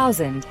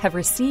 4,000 have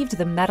received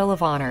the Medal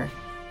of Honor.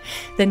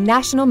 The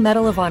National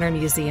Medal of Honor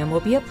Museum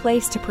will be a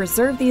place to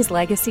preserve these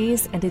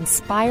legacies and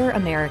inspire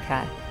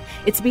America.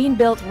 It's being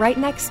built right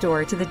next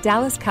door to the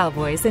Dallas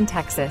Cowboys in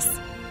Texas.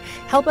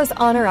 Help us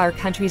honor our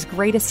country's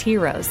greatest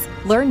heroes.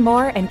 Learn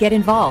more and get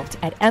involved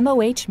at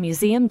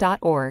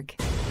mohmuseum.org.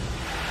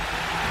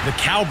 The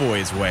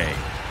Cowboys way,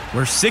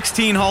 where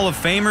 16 Hall of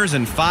Famers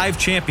and 5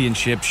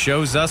 championships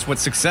shows us what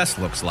success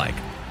looks like.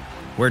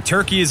 Where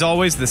turkey is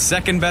always the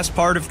second best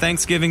part of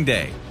Thanksgiving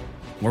Day.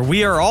 Where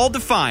we are all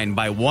defined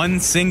by one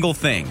single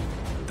thing,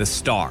 the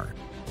star.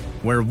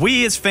 Where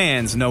we as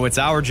fans know it's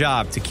our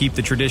job to keep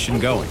the tradition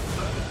going.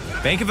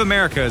 Bank of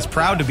America is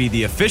proud to be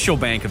the official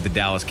bank of the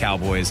Dallas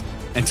Cowboys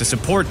and to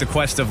support the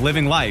quest of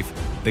living life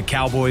the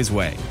Cowboys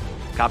way.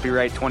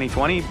 Copyright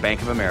 2020,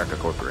 Bank of America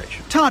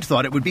Corporation. Todd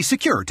thought it would be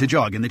secure to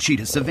jog in the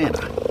cheetah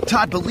savannah.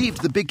 Todd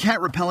believed the big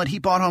cat repellent he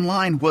bought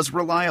online was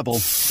reliable.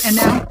 And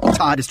now,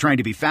 Todd is trying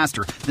to be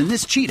faster than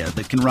this cheetah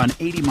that can run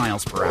 80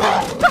 miles per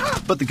hour.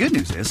 But the good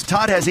news is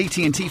Todd has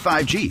AT&T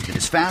 5G that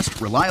is fast,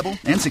 reliable,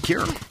 and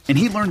secure. And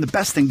he learned the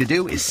best thing to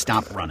do is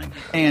stop running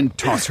and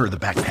toss her the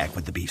backpack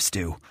with the beef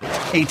stew.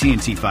 AT&T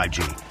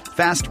 5G.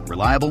 Fast,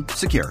 reliable,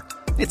 secure.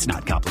 It's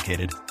not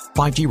complicated.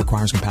 5G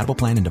requires compatible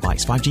plan and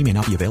device. 5G may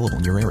not be available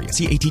in your area.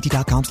 See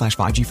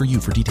att.com/5G for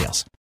you for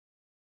details.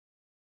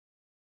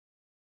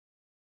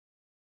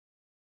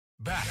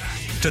 Back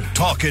to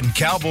Talking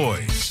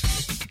Cowboys.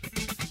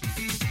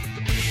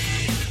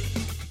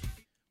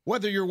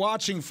 Whether you're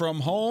watching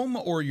from home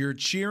or you're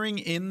cheering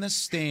in the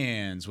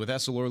stands, with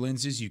Essilor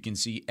lenses, you can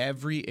see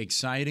every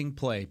exciting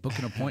play. Book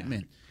an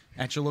appointment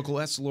at your local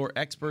Essilor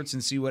experts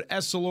and see what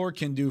Essilor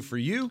can do for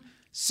you.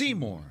 See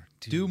more,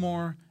 do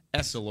more,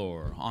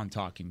 Essilor on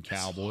Talking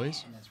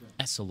Cowboys.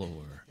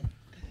 Essilor.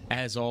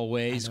 As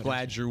always,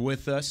 glad you're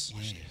with us.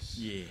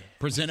 Yeah.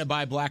 Presented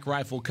by Black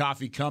Rifle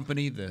Coffee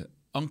Company. The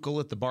uncle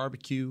at the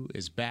barbecue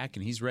is back,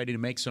 and he's ready to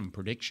make some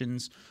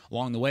predictions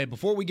along the way.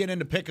 Before we get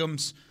into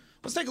pick'ems,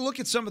 let's take a look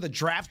at some of the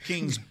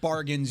DraftKings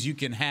bargains you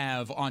can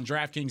have on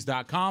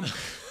DraftKings.com.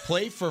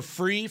 Play for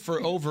free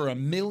for over $1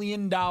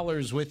 million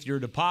with your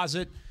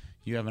deposit.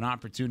 You have an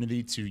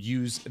opportunity to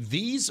use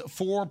these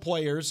 4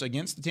 players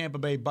against the Tampa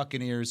Bay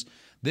Buccaneers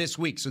this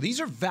week. So these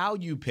are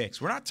value picks.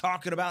 We're not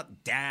talking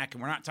about Dak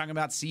and we're not talking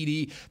about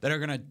CD that are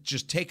going to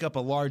just take up a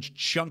large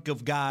chunk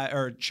of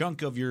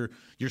your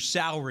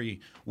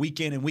salary week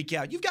in and week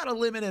out. You've got a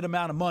limited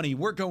amount of money.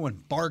 We're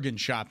going bargain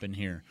shopping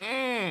here.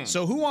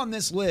 So who on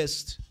this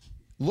list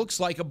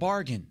looks like a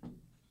bargain?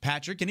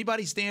 Patrick,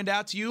 anybody stand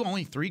out to you?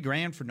 Only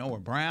 $3,000 for Noah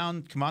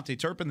Brown. Kamate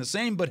Turpin the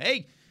same, but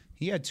hey,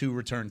 he had 2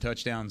 return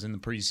touchdowns in the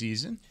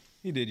preseason.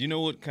 He did. You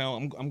know what, Kyle?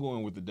 I'm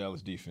going with the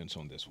Dallas defense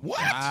on this one.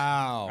 What?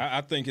 Wow. I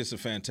think it's a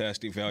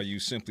fantastic value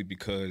simply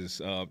because,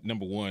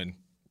 number one,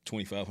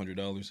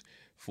 $2,500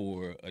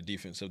 for a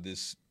defense of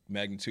this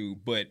magnitude.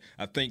 But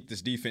I think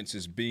this defense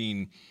is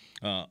being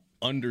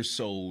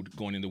undersold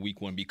going into week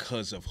 1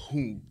 because of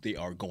who they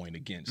are going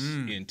against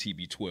in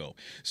TB12.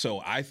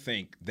 So I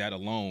think that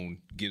alone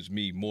gives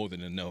me more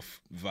than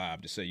enough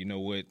vibe to say, you know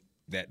what,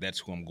 that's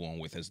who I'm going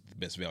with as the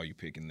best value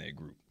pick in that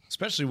group.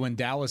 Especially when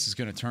Dallas is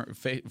going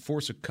to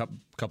force a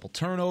couple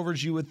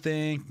turnovers, you would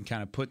think, and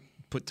kind of put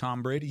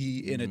Tom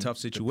Brady in a tough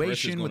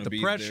situation with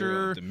the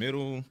pressure. The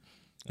middle.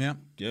 Yeah.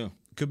 Yeah.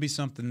 Could be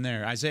something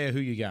there. Isaiah, who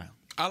you got?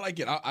 I like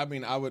it. I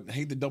mean, I would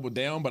hate to double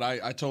down, but I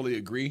totally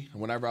agree.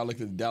 Whenever I look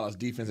at the Dallas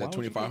defense at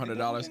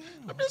 $2,500,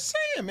 I'm just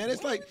saying, man,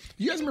 it's like,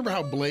 you guys remember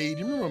how Blade,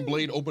 you remember when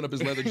Blade opened up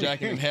his leather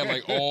jacket and had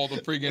like all the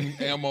freaking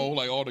ammo,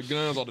 like all the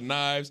guns, all the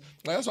knives?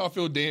 Like, that's how I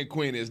feel Dan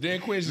Quinn is. Dan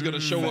Quinn is just going to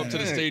show up to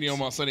the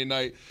stadium on Sunday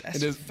night and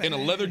just in a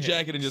leather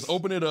jacket and just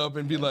open it up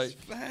and be like,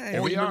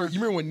 or you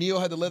remember when Neil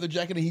had the leather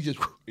jacket and he just,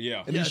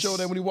 and he showed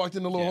that when he walked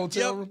in the little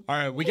hotel room? All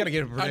right, we got to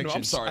get a prediction.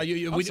 I'm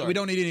sorry. We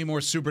don't need any more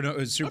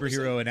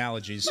superhero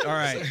analogies. All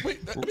right,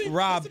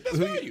 Rob,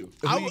 who you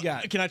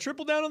got? Can I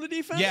triple down on the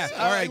defense? Yeah,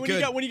 all right,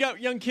 good. When you got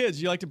young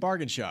kids, you like to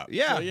bargain shop.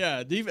 Yeah. So,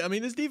 yeah. I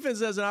mean, this defense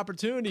has an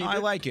opportunity. I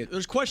like it.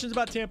 There's questions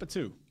about Tampa,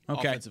 too,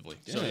 offensively.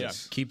 So, yeah.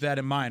 Keep that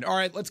in mind. All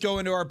right, let's go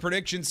into our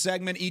prediction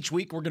segment. Each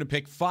week, we're going to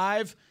pick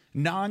 5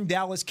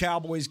 non-Dallas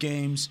Cowboys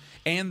games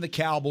and the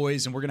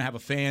Cowboys, and we're going to have a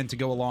fan to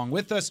go along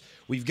with us.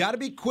 We've got to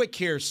be quick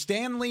here.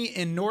 Stanley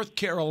in North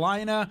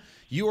Carolina,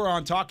 you are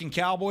on Talking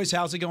Cowboys.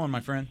 How's it going,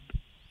 my friend?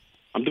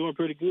 I'm doing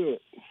pretty good.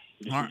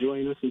 Just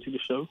enjoying listening to the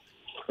show.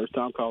 First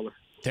time caller.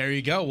 There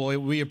you go. Well,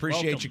 we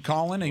appreciate you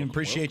calling and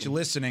appreciate you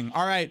listening.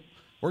 All right,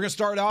 we're going to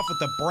start off with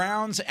the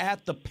Browns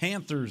at the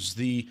Panthers,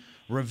 the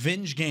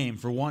revenge game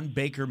for one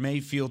Baker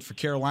Mayfield for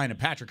Carolina.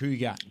 Patrick, who you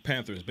got?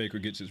 Panthers. Baker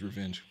gets his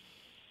revenge.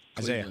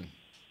 Isaiah.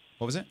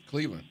 What was it?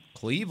 Cleveland.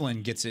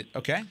 Cleveland gets it.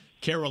 Okay.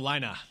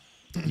 Carolina.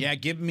 Yeah,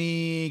 give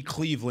me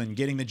Cleveland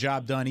getting the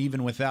job done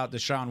even without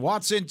Deshaun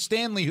Watson.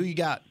 Stanley, who you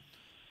got?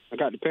 I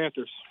got the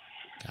Panthers.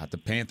 Got the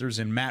Panthers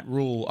and Matt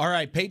Rule. All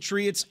right,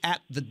 Patriots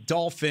at the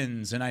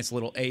Dolphins. A nice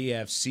little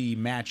AFC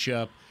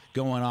matchup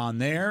going on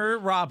there.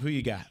 Rob, who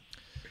you got?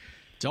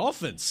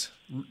 Dolphins.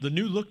 The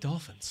new look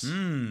Dolphins.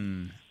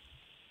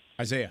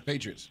 Isaiah.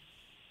 Patriots.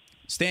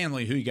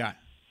 Stanley, who you got?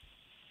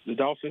 The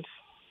Dolphins.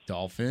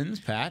 Dolphins.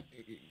 Pat?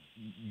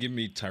 Give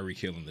me Tyreek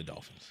Hill and the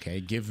Dolphins.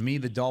 Okay, give me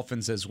the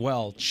Dolphins as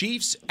well.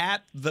 Chiefs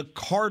at the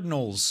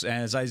Cardinals,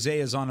 as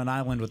Isaiah's on an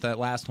island with that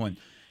last one.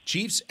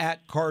 Chiefs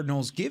at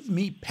Cardinals. Give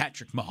me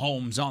Patrick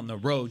Mahomes on the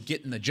road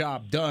getting the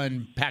job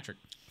done. Patrick.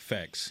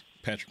 Facts.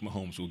 Patrick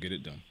Mahomes will get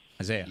it done.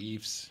 Isaiah.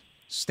 Chiefs.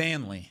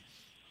 Stanley.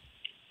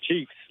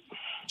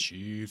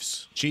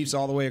 Chiefs. Chiefs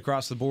all the way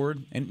across the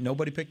board. And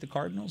nobody picked the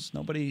Cardinals?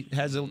 Nobody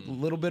has a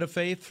little bit of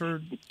faith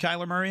for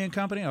Kyler Murray and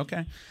company?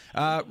 Okay.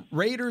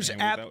 Raiders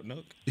at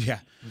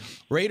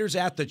Raiders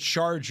at the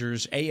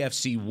Chargers.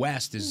 AFC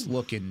West is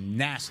looking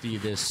nasty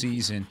this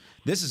season.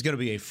 This is going to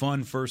be a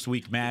fun first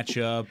week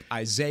matchup.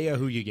 Isaiah,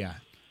 who you got?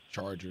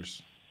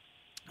 Chargers.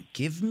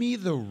 Give me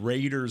the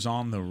Raiders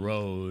on the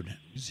road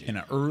in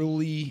an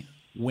early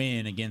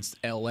win against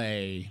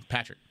L.A.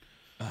 Patrick.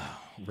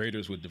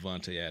 Raiders with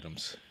Devontae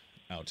Adams.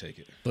 I'll take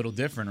it. Little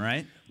different,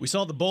 right? We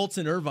saw the Bolts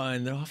in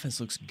Irvine. Their offense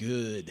looks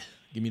good.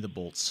 Give me the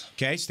Bolts.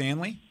 Okay,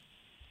 Stanley?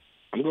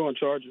 I'm going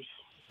Chargers.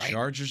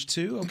 Chargers,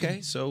 too.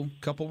 Okay, so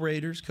couple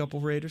Raiders,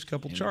 couple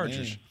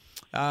Chargers.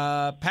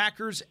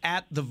 Packers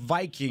at the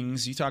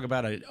Vikings. You talk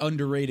about an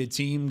underrated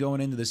team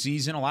going into the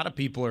season. A lot of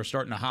people are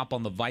starting to hop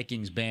on the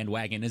Vikings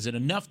bandwagon. Is it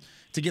enough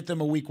to get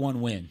them a Week 1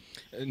 win?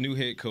 A new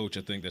head coach,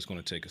 I think that's going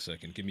to take a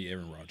second. Give me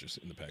Aaron Rodgers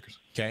in the Packers.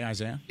 Okay,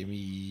 Isaiah? Give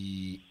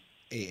me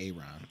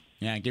Aaron.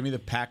 Yeah, give me the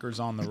Packers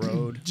on the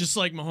road. Just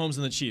like Mahomes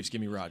and the Chiefs, give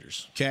me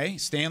Rodgers. Okay,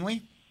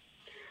 Stanley?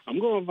 I'm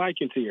going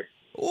Vikings here.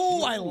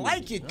 Oh, I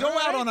like it. Go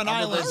out on an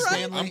island,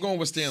 Stanley. I'm going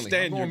with Stanley.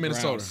 I'm going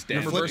Minnesota.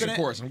 I'm reversing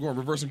course. I'm going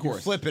reversing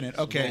course. Flipping it.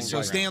 Okay,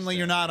 so Stanley,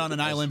 you're not on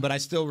an island, but I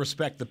still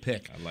respect the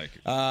pick. I like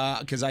it.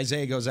 Because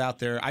Isaiah goes out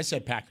there. I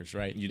said Packers,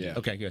 right? You did.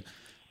 Okay, good.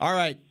 All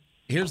right,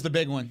 here's the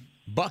big one.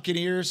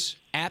 Buccaneers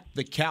at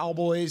the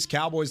Cowboys.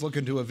 Cowboys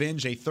looking to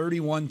avenge a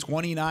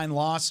 31-29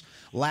 loss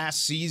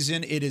last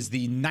season. It is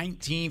the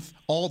 19th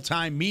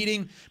all-time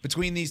meeting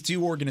between these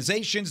two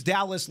organizations.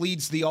 Dallas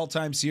leads the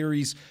all-time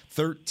series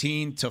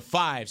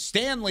 13-5.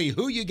 Stanley,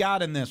 who you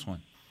got in this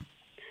one?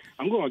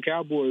 I'm going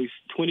Cowboys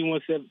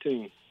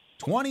 21-17.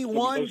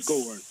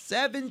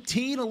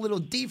 21-17, a little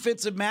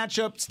defensive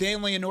matchup.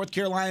 Stanley in North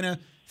Carolina,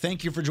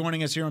 thank you for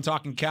joining us here on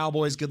Talking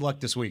Cowboys. Good luck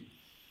this week.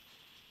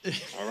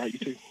 All right, you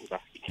too. Bye.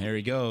 There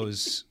he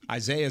goes.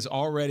 Isaiah's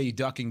already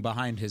ducking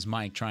behind his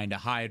mic, trying to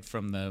hide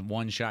from the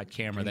one-shot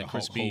camera that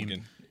Chris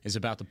Beam is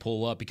about to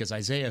pull up. Because,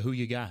 Isaiah, who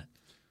you got?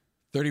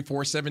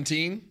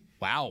 34-17.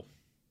 Wow.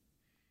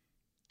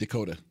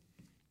 Dakota.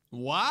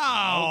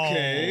 Wow.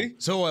 Okay.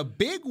 So a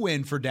big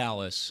win for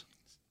Dallas.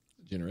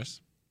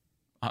 Generous.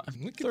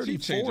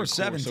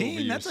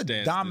 34-17. That's a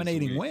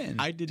dominating win.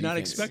 I did not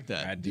expect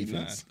that. I did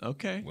not.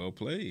 Okay. Well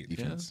played.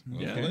 Defense.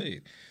 Well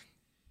played.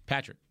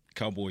 Patrick.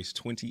 Cowboys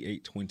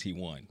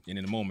 28-21. And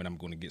in a moment, I'm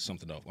going to get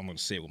something off. I'm going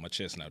to say it with my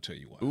chest, and I'll tell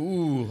you why.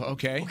 Ooh,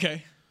 okay.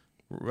 Okay.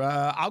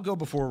 I'll go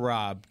before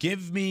Rob.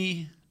 Give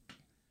me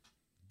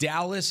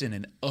Dallas in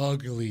an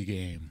ugly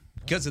game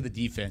because of the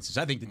defenses.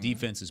 I think the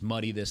defenses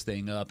muddy this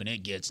thing up, and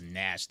it gets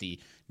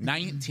nasty.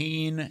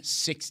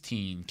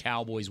 19-16.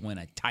 Cowboys win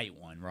a tight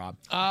one, Rob.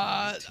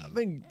 I've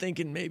been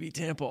thinking maybe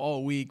Tampa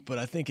all week, but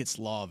I think it's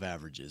law of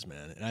averages,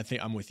 man. And I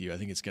think I'm with you. I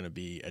think it's going to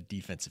be a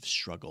defensive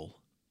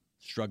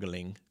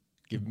struggling.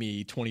 Give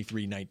me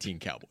 23-19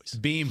 Cowboys.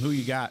 Beam, who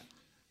you got?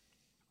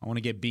 I want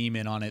to get Beam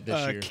in on it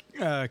this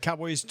year.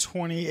 Cowboys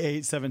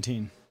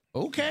 28-17.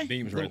 Okay.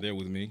 Beam's right there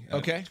with me.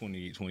 Okay.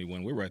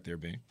 28-21. We're right there,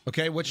 Beam.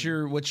 Okay, what's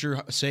your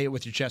say it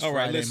with your chest All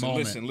right, Friday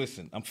moment?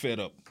 listen. I'm fed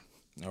up.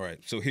 All right,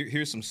 so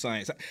here's some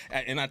science.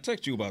 And I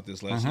texted you about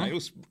this last night. It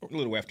was a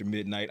little after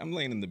midnight. I'm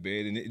laying in the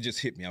bed, and it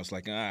just hit me. I was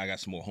like, I got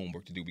some more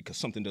homework to do because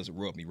something doesn't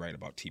rub me right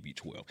about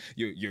TB12,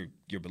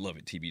 your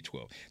beloved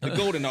TB12. The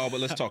gold and all, but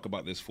let's talk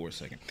about this for a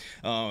second.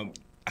 I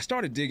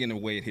started digging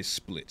away at his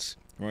splits,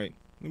 right?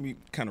 Let me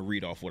kind of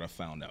read off what I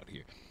found out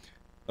here.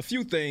 A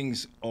few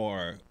things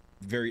are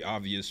very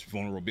obvious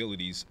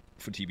vulnerabilities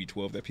for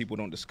TB12 that people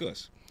don't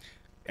discuss.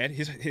 At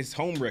his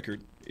home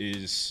record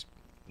is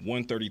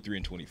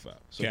 133-25.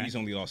 So he's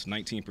only lost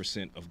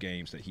 19% of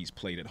games that he's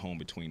played at home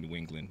between New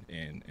England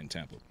and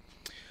Tampa.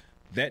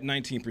 That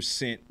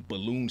 19%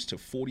 balloons to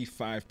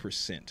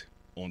 45%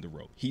 on the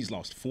road. He's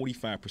lost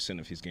 45%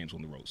 of his games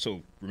on the road.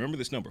 So remember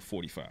this number,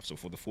 45. So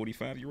for the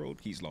 45-year-old,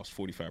 he's lost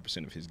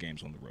 45% of his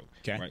games on the road.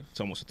 Okay. Right?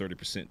 It's almost a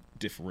 30%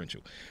 differential.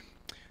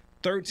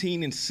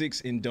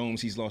 13-6 in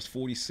domes. He's lost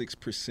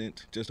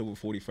 46%, just over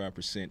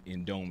 45%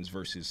 in domes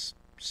versus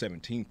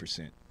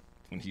 17%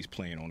 when he's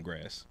playing on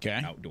grass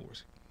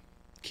outdoors.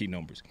 Key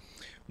numbers.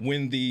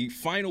 When the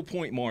final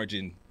point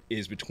margin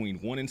is between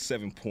 1 and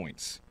 7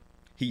 points,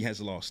 he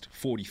has lost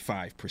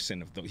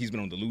 45% of those. He's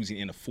been on the losing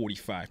end of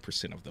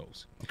 45% of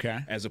those. Okay.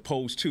 As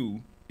opposed to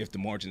if the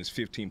margin is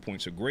 15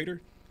 points or greater,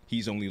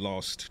 he's only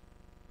lost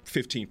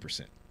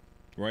 15%,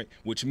 right?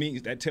 Which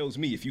means that tells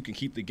me if you can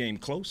keep the game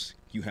close,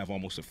 you have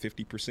almost a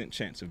 50%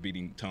 chance of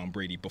beating Tom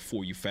Brady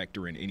before you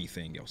factor in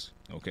anything else,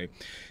 okay?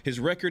 His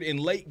record in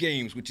late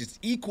games, which is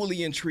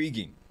equally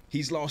intriguing,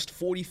 he's lost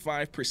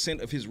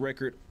 45% of his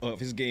record of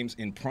his games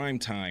in prime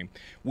time,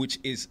 which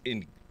is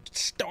in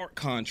stark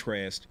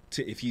contrast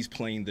to if he's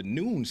playing the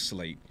noon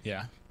slate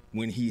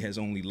when he has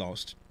only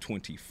lost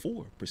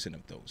 24%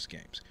 of those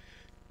games.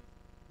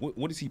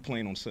 What is he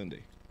playing on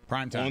Sunday?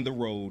 Prime time. On the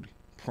road,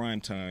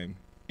 prime time,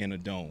 in a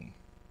dome.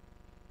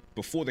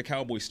 Before the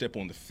Cowboys step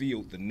on the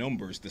field, the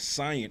numbers, the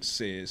science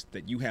says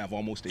that you have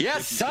almost a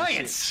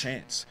 50%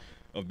 chance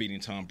of beating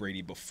Tom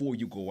Brady before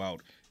you go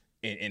out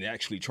and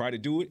actually try to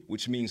do it,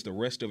 which means the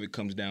rest of it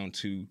comes down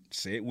to,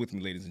 say it with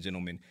me, ladies and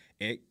gentlemen,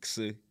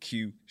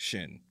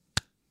 execution.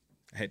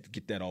 I had to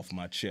get that off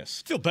my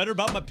chest. Feel better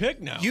about my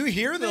pick now. You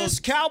hear this,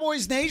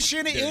 Cowboys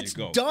Nation? It's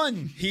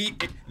done.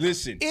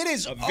 Listen. It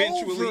is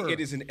eventually, over.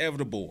 it is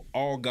inevitable.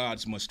 All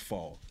gods must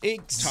fall.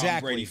 Exactly.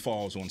 Tom Brady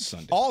falls on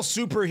Sunday. All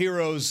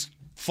superheroes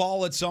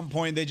fall at some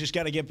point. They just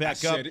got to get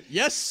back up.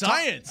 Yes,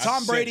 science.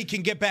 Tom Brady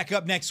can get back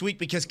up next week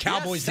because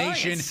Cowboys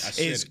Nation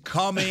is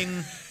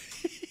coming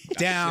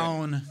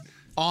down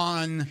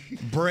on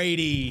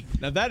Brady.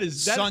 Now that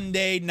is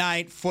Sunday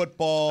Night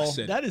Football.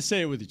 That is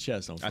say it with your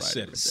chest on Friday. I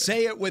said it.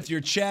 Say it with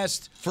your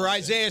chest. For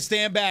Isaiah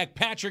Stanback,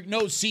 Patrick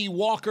No C.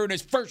 Walker in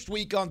his first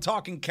week on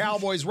Talking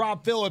Cowboys,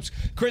 Rob Phillips,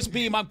 Chris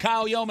Beam, I'm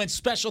Kyle Yeoman.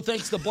 Special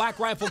thanks to Black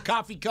Rifle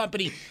Coffee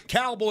Company.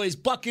 Cowboys,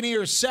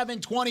 Buccaneers,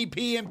 7:20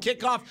 p.m.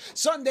 kickoff.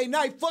 Sunday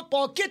Night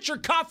Football. Get your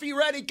coffee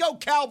ready. Go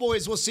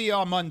Cowboys. We'll see you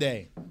on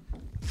Monday.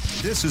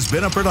 This has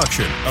been a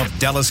production of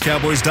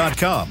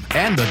DallasCowboys.com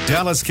and the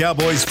Dallas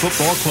Cowboys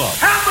Football Club.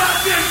 How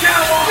about this,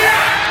 Cowboys?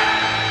 Yeah!